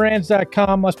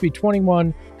ogsbrands.com. Must be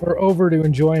 21 or over to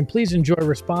enjoy. And please enjoy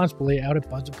responsibly out at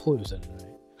Buds of Palooza tonight.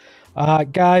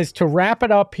 Guys, to wrap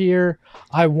it up here,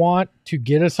 I want to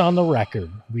get us on the record.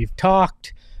 We've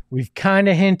talked, we've kind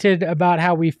of hinted about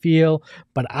how we feel,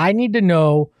 but I need to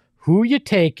know who you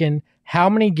taking,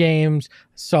 how many games.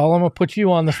 Saul, I'm going to put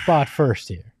you on the spot first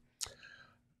here.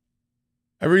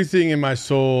 Everything in my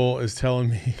soul is telling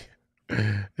me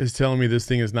this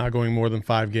thing is not going more than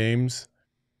 5 games.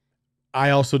 I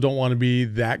also don't want to be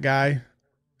that guy,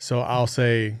 so I'll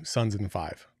say Suns in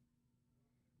 5.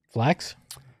 Flex?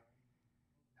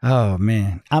 Oh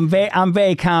man, I'm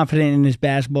very confident in this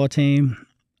basketball team.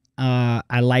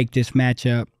 I like this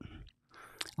matchup.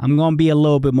 I'm gonna be a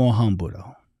little bit more humble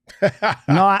though.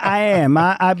 No, I am.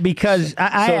 Because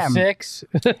I am 6.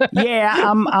 Yeah,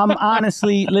 I'm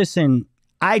honestly, listen,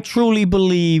 I truly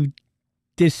believe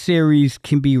this series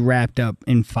can be wrapped up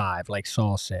in 5, like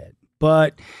Saul said.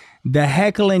 But the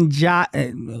Jekyll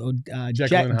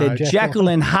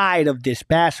and Hyde of this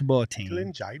basketball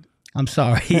team. I'm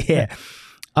sorry, yeah.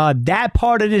 That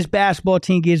part of this basketball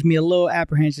team gives me a little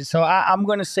apprehension. So I'm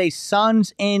going to say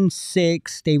Suns in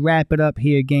 6. They wrap it up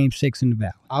here, game 6 in the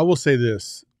Valley. I will say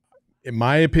this. In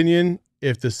my opinion,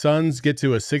 if the Suns get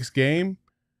to a 6th game,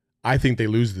 I think they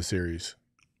lose the series.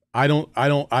 I don't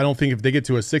think if they get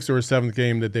to a 6th or a 7th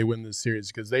game that they win this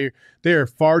series, because they are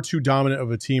far too dominant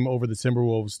of a team over the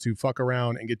Timberwolves to fuck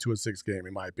around and get to a 6th game,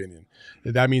 in my opinion.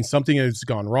 That means something has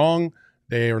gone wrong.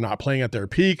 They are not playing at their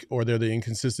peak, or they're the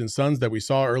inconsistent Suns that we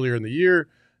saw earlier in the year.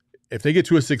 If they get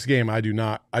to a 6th game, I do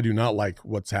not like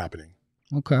what's happening.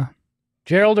 Okay.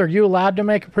 Gerald, are you allowed to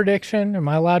make a prediction? Am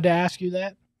I allowed to ask you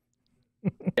that?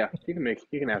 Yeah, you can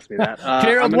ask me that.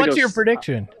 Gerald, what's your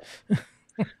prediction?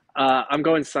 I'm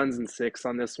going Suns in 6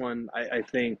 on this one. I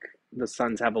think the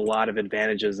Suns have a lot of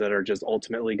advantages that are just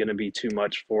ultimately going to be too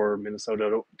much for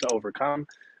Minnesota to overcome.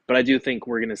 But I do think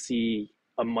we're going to see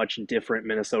a much different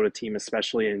Minnesota team,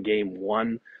 especially in game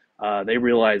 1. They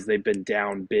realize they've been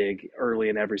down big early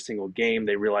in every single game.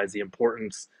 They realize the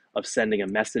importance of sending a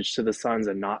message to the Suns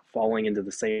and not falling into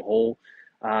the same hole.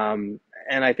 And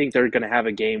I think they're going to have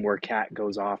a game where Cat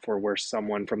goes off, or where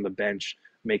someone from the bench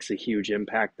makes a huge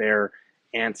impact there.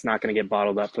 Ant's not going to get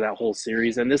bottled up for that whole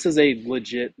series. And this is a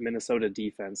legit Minnesota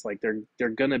defense. Like they're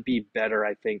going to be better,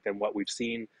 I think, than what we've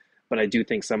seen. But I do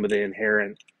think some of the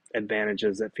inherent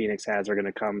advantages that Phoenix has are going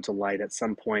to come to light at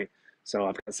some point. So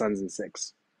I've got Suns in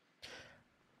 6.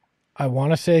 I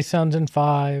want to say Suns in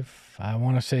 5. I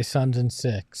want to say Suns in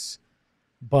 6.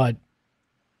 But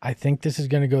I think this is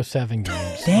going to go 7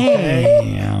 games.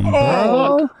 Damn,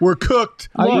 bro. Look, we're cooked.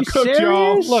 Are you cooked, serious?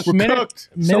 y'all. Look, we're cooked.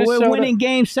 So we're winning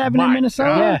Game 7 in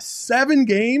Minnesota? Yes. 7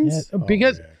 games? Yeah,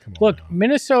 because, look,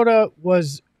 Minnesota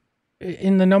was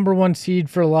in the number 1 seed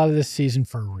for a lot of this season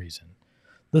for a reason.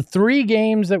 The 3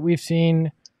 games that we've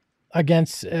seen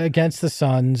against the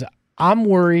Suns, I'm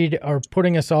worried are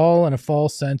putting us all in a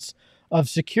false sense of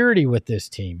security with this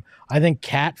team. I think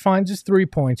Cat finds his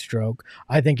 3-point stroke.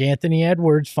 I think Anthony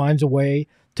Edwards finds a way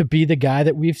to be the guy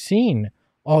that we've seen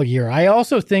all year. I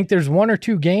also think there's 1 or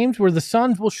 2 games where the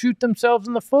Suns will shoot themselves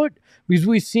in the foot because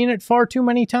we've seen it far too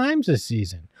many times this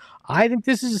season. I think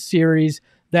this is a series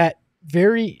that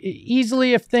very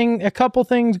easily, if a couple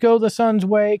things go the Suns'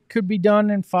 way, could be done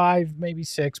in 5, maybe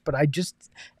 6. But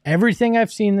everything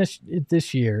I've seen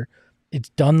this year, it's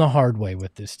done the hard way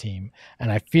with this team.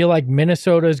 And I feel like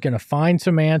Minnesota is going to find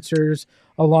some answers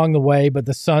along the way, but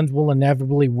the Suns will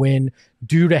inevitably win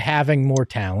due to having more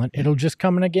talent. It'll just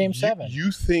come in a Game 7.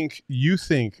 You think,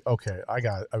 okay,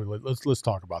 let's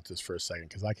talk about this for a second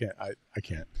because I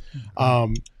can't.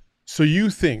 So you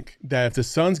think that if the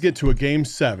Suns get to a Game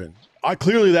 7,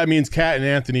 clearly that means Cat and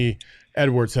Anthony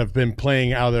Edwards have been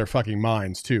playing out of their fucking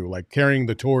minds too, like carrying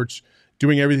the torch,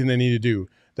 doing everything they need to do,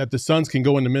 that the Suns can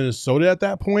go into Minnesota at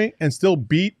that point and still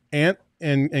beat Ant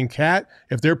and Cat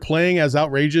if they're playing as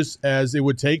outrageous as it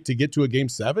would take to get to a Game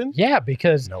 7? Yeah,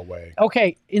 because no way.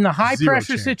 Okay, in the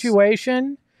high-pressure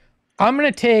situation, I'm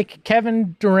going to take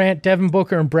Kevin Durant, Devin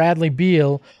Booker, and Bradley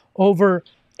Beal over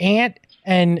Ant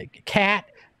and Cat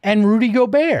and Rudy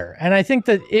Gobert. And I think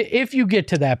that if you get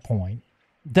to that point,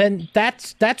 then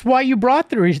that's why you brought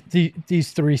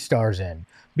these 3 stars in.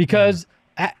 Because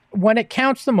when it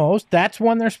counts the most, that's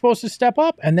when they're supposed to step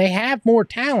up. And they have more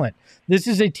talent. This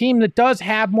is a team that does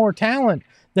have more talent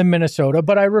than Minnesota.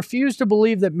 But I refuse to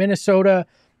believe that Minnesota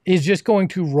is just going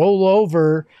to roll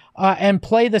over and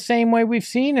play the same way we've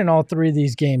seen in all 3 of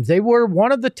these games. They were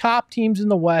one of the top teams in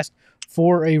the West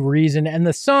for a reason. And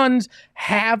the Suns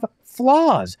have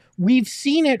flaws. We've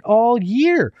seen it all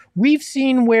year. We've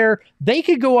seen where they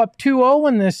could go up 2-0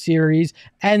 in this series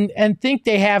and think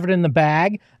they have it in the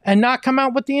bag and not come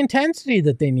out with the intensity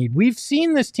that they need. We've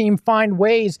seen this team find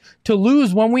ways to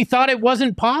lose when we thought it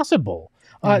wasn't possible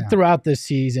throughout this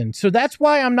season. So that's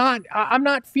why I'm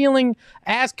not feeling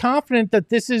as confident that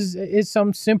this is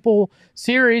some simple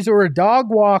series or a dog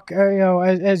walk,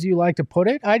 as you like to put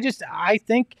it. I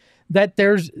think that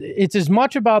it's as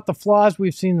much about the flaws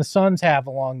we've seen the Suns have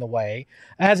along the way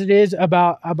as it is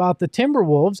about the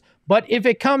Timberwolves. But if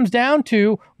it comes down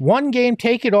to one game,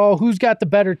 take it all, who's got the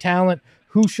better talent,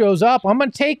 who shows up, I'm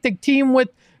going to take the team with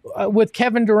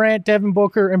Kevin Durant, Devin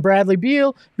Booker, and Bradley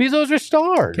Beal because those are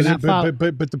stars.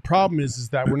 But the problem is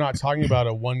that we're not talking about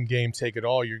a 1-game take it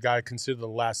all. You got to consider the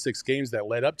last 6 games that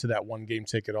led up to that 1-game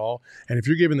take it all. And if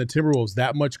you're giving the Timberwolves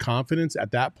that much confidence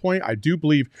at that point, I do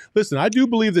believe the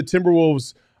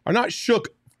Timberwolves are not shook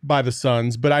by the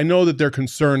Suns, but I know that they're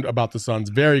concerned about the Suns,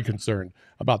 very concerned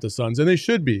about the Suns, and they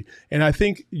should be. And I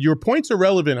think your points are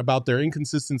relevant about their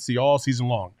inconsistency all season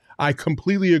long. I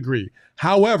completely agree.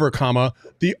 However,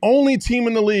 the only team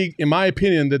in the league, in my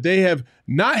opinion, that they have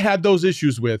not had those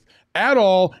issues with at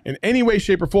all in any way,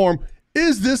 shape, or form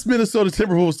is this Minnesota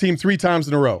Timberwolves team 3 times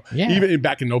in a row. Yeah. Even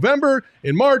back in November,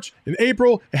 in March, in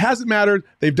April, it hasn't mattered.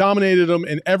 They've dominated them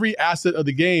in every facet of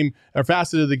the game,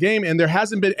 and there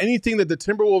hasn't been anything that the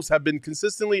Timberwolves have been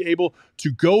consistently able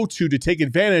to go to take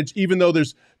advantage, even though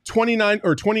there's 29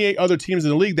 or 28 other teams in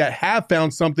the league that have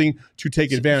found something to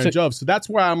take advantage of. So that's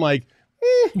why I'm like,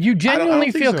 you genuinely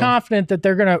I don't feel think so. confident that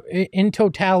they're going to, in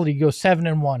totality, go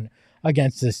 7-1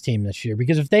 against this team this year,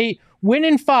 because if they win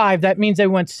in 5, that means they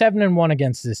went 7-1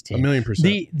 against this team.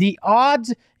 1,000,000%. The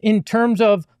odds in terms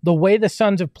of the way the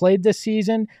Suns have played this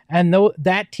season and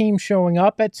that team showing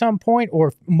up at some point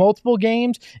or multiple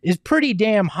games is pretty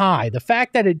damn high. The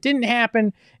fact that it didn't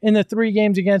happen in the 3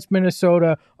 games against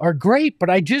Minnesota are great, but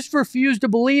I just refuse to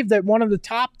believe that one of the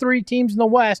top 3 teams in the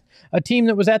West, a team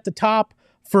that was at the top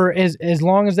for as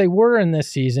long as they were in this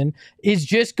season, is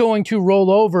just going to roll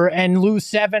over and lose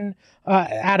 7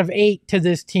 out of 8 to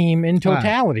this team in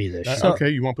totality this year. Okay,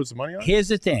 you want to put some money on it? Here's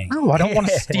the thing. No, I don't want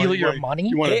to steal your money.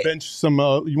 You want to bench some?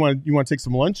 You want to take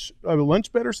some lunch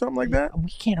bet or something like that?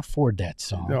 We can't afford that,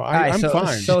 Saul. No, I'm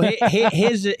fine. So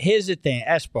here's the thing,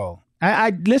 Espo.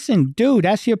 I listen, dude.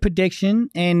 That's your prediction,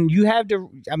 and you have the.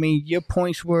 I mean, your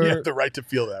points were. You have the right to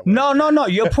feel that way. No.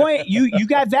 Your point. You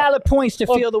got valid points to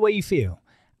feel the way you feel.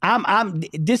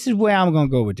 This is where I'm gonna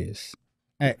go with this.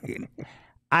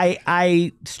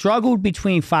 I struggled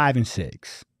between 5 and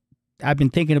 6. I've been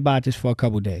thinking about this for a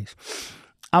couple of days.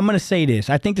 I'm going to say this.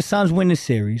 I think the Suns win this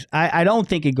series. I don't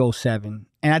think it goes 7.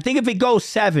 And I think if it goes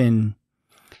 7,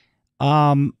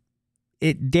 they're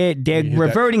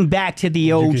reverting back to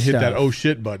the old stuff. You can hit that oh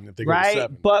shit button if they go to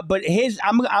 7. But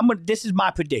this is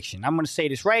my prediction. I'm going to say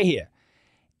this right here.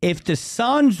 If the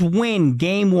Suns win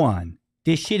game 1,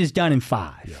 this shit is done in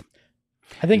 5. Yeah.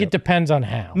 I think it depends on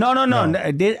how. No.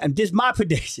 This is my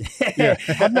prediction.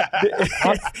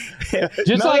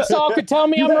 Just like Saul could tell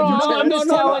me I'm wrong. I'm just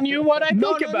telling you what I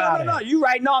think about it. No, you're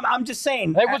right. No, I'm just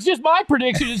saying. It was just my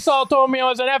prediction, and Saul told me I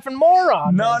was an effing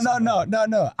moron. No.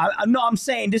 I'm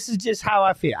saying this is just how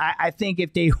I feel. I think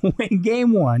if they win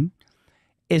game 1,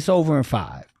 it's over in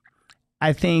 5.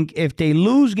 I think if they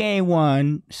lose game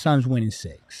 1, Suns win in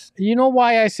 6. You know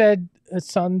why I said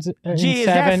Suns in 7? Is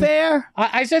that fair?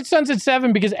 I said Suns at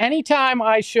 7 because anytime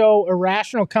I show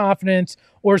irrational confidence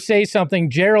or say something,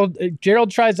 Gerald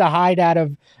tries to hide out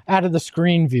of the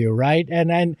screen view, right?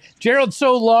 And Gerald's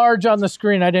so large on the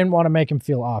screen, I didn't want to make him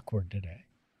feel awkward today.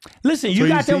 Listen, you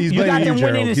got them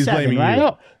winning in 7, right?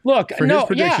 No, look, For his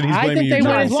prediction, he's I blaming think they you,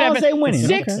 win in As long 7. as they win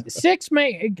it. 6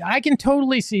 I can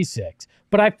totally see 6.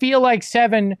 But I feel like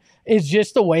 7 is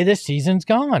just the way this season's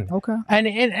gone. Okay.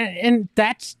 And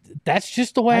that's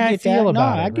just the way I feel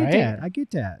about it. I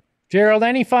get that. Gerald,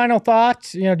 any final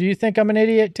thoughts? Do you think I'm an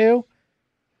idiot too?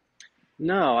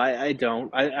 No, I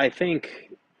don't. I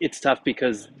think it's tough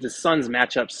because the Suns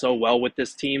match up so well with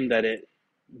this team that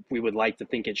we would like to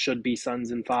think it should be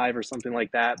Suns in 5 or something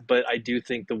like that. But I do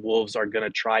think the Wolves are going to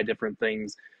try different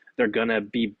things. They're going to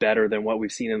be better than what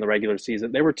we've seen in the regular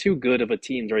season. They were too good of a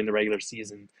team during the regular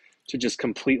season to just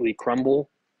completely crumble.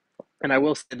 And I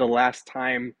will say the last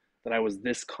time that I was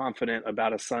this confident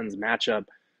about a Suns matchup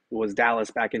was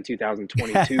Dallas back in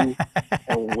 2022.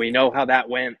 And we know how that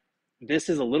went. This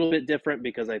is a little bit different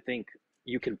because I think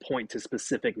you can point to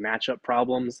specific matchup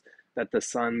problems that the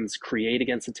Suns create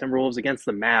against the Timberwolves. Against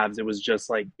the Mavs, it was just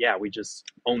like, yeah, we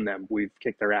just own them. We've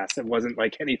kicked their ass. It wasn't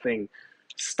like anything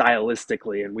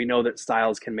stylistically, and we know that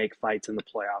styles can make fights in the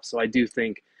playoffs. So I do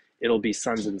think it'll be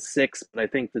Suns in 6, but I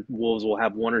think the Wolves will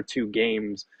have 1 or 2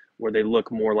 games where they look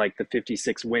more like the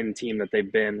 56-win team that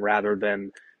they've been rather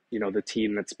than, the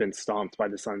team that's been stomped by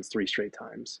the Suns 3 straight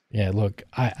times. Yeah, look,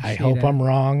 I hope I'm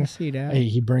wrong. I see that.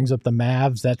 He brings up the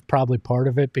Mavs. That's probably part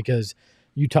of it because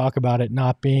you talk about it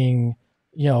not being,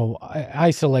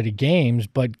 isolated games,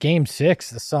 but game 6,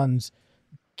 the Suns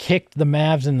kicked the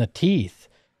Mavs in the teeth.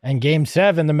 And game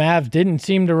 7, the Mavs didn't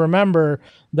seem to remember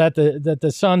that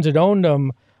the Suns had owned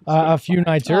them a few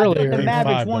nights earlier. The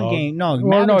Mavericks won game. No,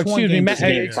 excuse me.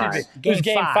 It was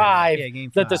game 5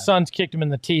 that the Suns kicked them in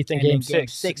the teeth in game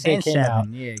 6 and 7. Out.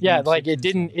 Yeah, like it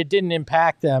didn't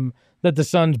impact them that the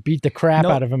Suns beat the crap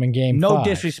out of them in game 5. No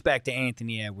disrespect to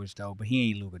Anthony Edwards though, but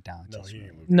he ain't Luka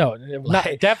Doncic. No,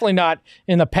 definitely not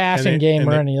in the passing game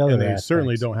or any other. And they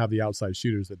certainly don't have the outside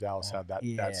shooters that Dallas had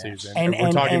that season. And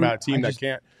we're talking about a team that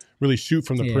can't really shoot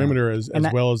from the perimeter as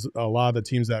well as a lot of the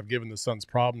teams that have given the Suns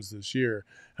problems this year.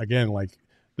 Again, like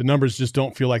the numbers just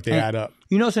don't feel like they add up.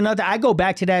 It's another. I go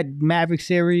back to that Maverick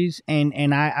series,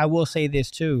 and I will say this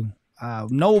too.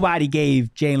 Nobody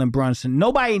gave Jalen Brunson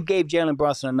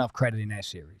enough credit in that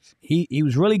series. He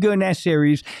was really good in that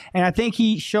series, and I think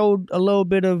he showed a little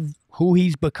bit of who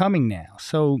he's becoming now.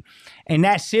 So in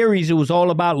that series, it was all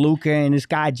about Luka and this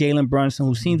guy Jalen Brunson,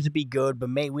 who seems to be good, but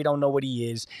we don't know what he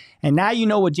is. And now you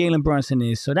know what Jalen Brunson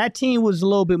is. So that team was a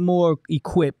little bit more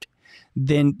equipped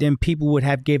than people would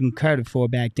have given credit for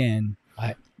back then.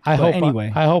 I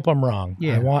hope I'm wrong.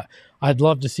 Yeah. I'd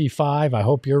love to see 5. I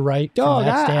hope you're right. Dog,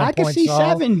 I can see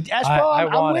 7.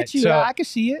 Espo, I'm with you. I can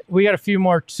see it. We got a few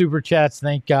more super chats.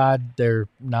 Thank God they're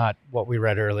not what we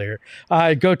read earlier.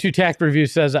 Go-To Tact Review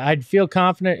says, I'd feel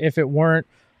confident if it weren't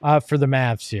for the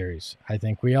Mavs series. I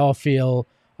think we all feel,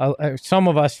 some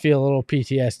of us feel a little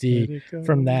PTSD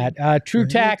from that. True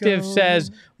Tactive says,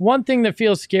 one thing that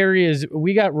feels scary is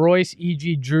we got Royce,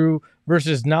 E.G. Drew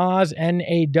versus Nas,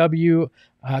 N.A.W.,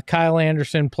 Kyle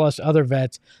Anderson plus other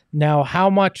vets. Now, how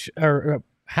much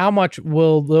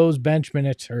will those bench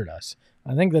minutes hurt us?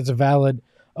 I think that's a valid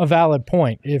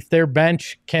point. If their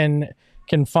bench can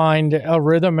find a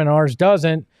rhythm and ours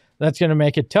doesn't, that's going to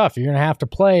make it tough. You're going to have to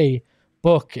play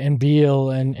Book and Beal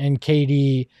and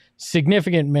KD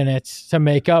significant minutes to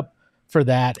make up for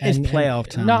that. It's playoff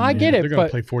time. No, I get it. They're going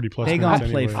to play 40 plus minutes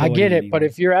anyway. I get it, but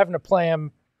if you're having to play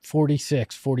them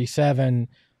 46, 47,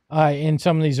 in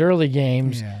some of these early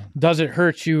games. Does it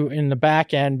hurt you in the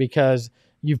back end because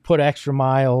you've put extra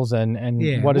miles and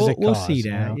what does it cost? We'll see that. You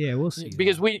know? Yeah, we'll see.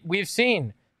 Because we've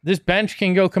seen this bench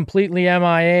can go completely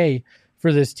MIA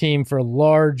for this team for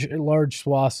large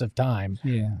swaths of time.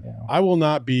 Yeah. You know? I will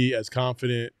not be as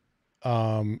confident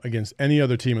against any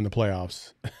other team in the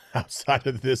playoffs outside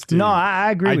of this team. No,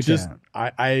 I agree with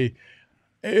that.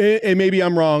 And maybe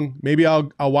I'm wrong. Maybe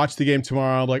I'll watch the game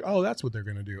tomorrow. I'm like, oh, that's what they're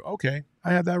going to do. Okay,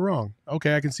 I had that wrong.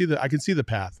 Okay, I can see the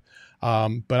path.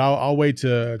 But I'll wait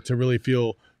to really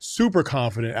feel super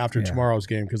confident after tomorrow's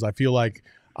game because I feel like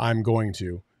I'm going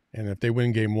to. And if they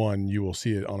win game 1, you will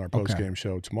see it on our post-game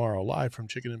show tomorrow, live from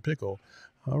Chicken and Pickle,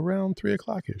 around 3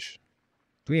 o'clock-ish.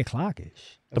 3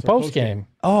 o'clock-ish. The post-game.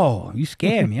 Oh, you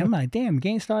scared me. I'm like, damn,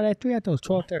 game started at 3. I thought it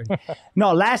was 12:30.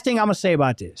 No, last thing I'm going to say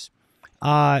about this.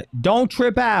 Don't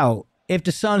trip out if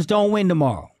the Suns don't win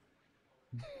tomorrow.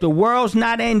 The world's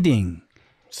not ending.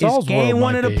 Saul's it's game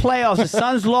 1 of the be. playoffs. The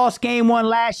Suns lost game 1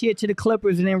 last year to the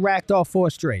Clippers and then racked off 4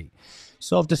 straight.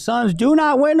 So if the Suns do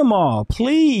not win tomorrow,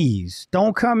 please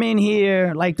don't come in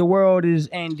here like the world is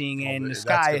ending and the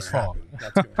sky is falling.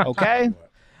 Okay?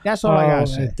 That's all I got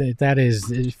to say. That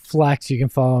is Flex. You can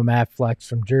follow him at Flex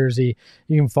from Jersey.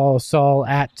 You can follow Saul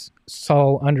at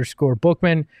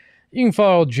Saul_Bookman. You can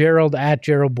follow Gerald at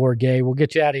Gerald Bourget. We'll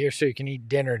get you out of here so you can eat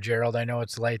dinner, Gerald. I know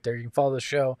it's late there. You can follow the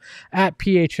show at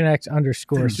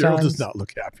PHNX_Suns. Gerald does not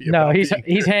look happy. No, he's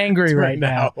hangry right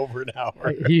now. Over an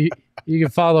hour. You can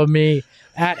follow me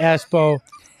at Espo.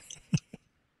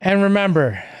 And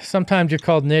remember, sometimes you're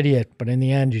called an idiot, but in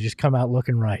the end, you just come out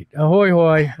looking right. Ahoy,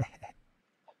 hoy.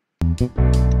 We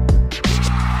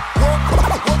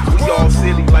all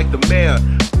silly like the mayor.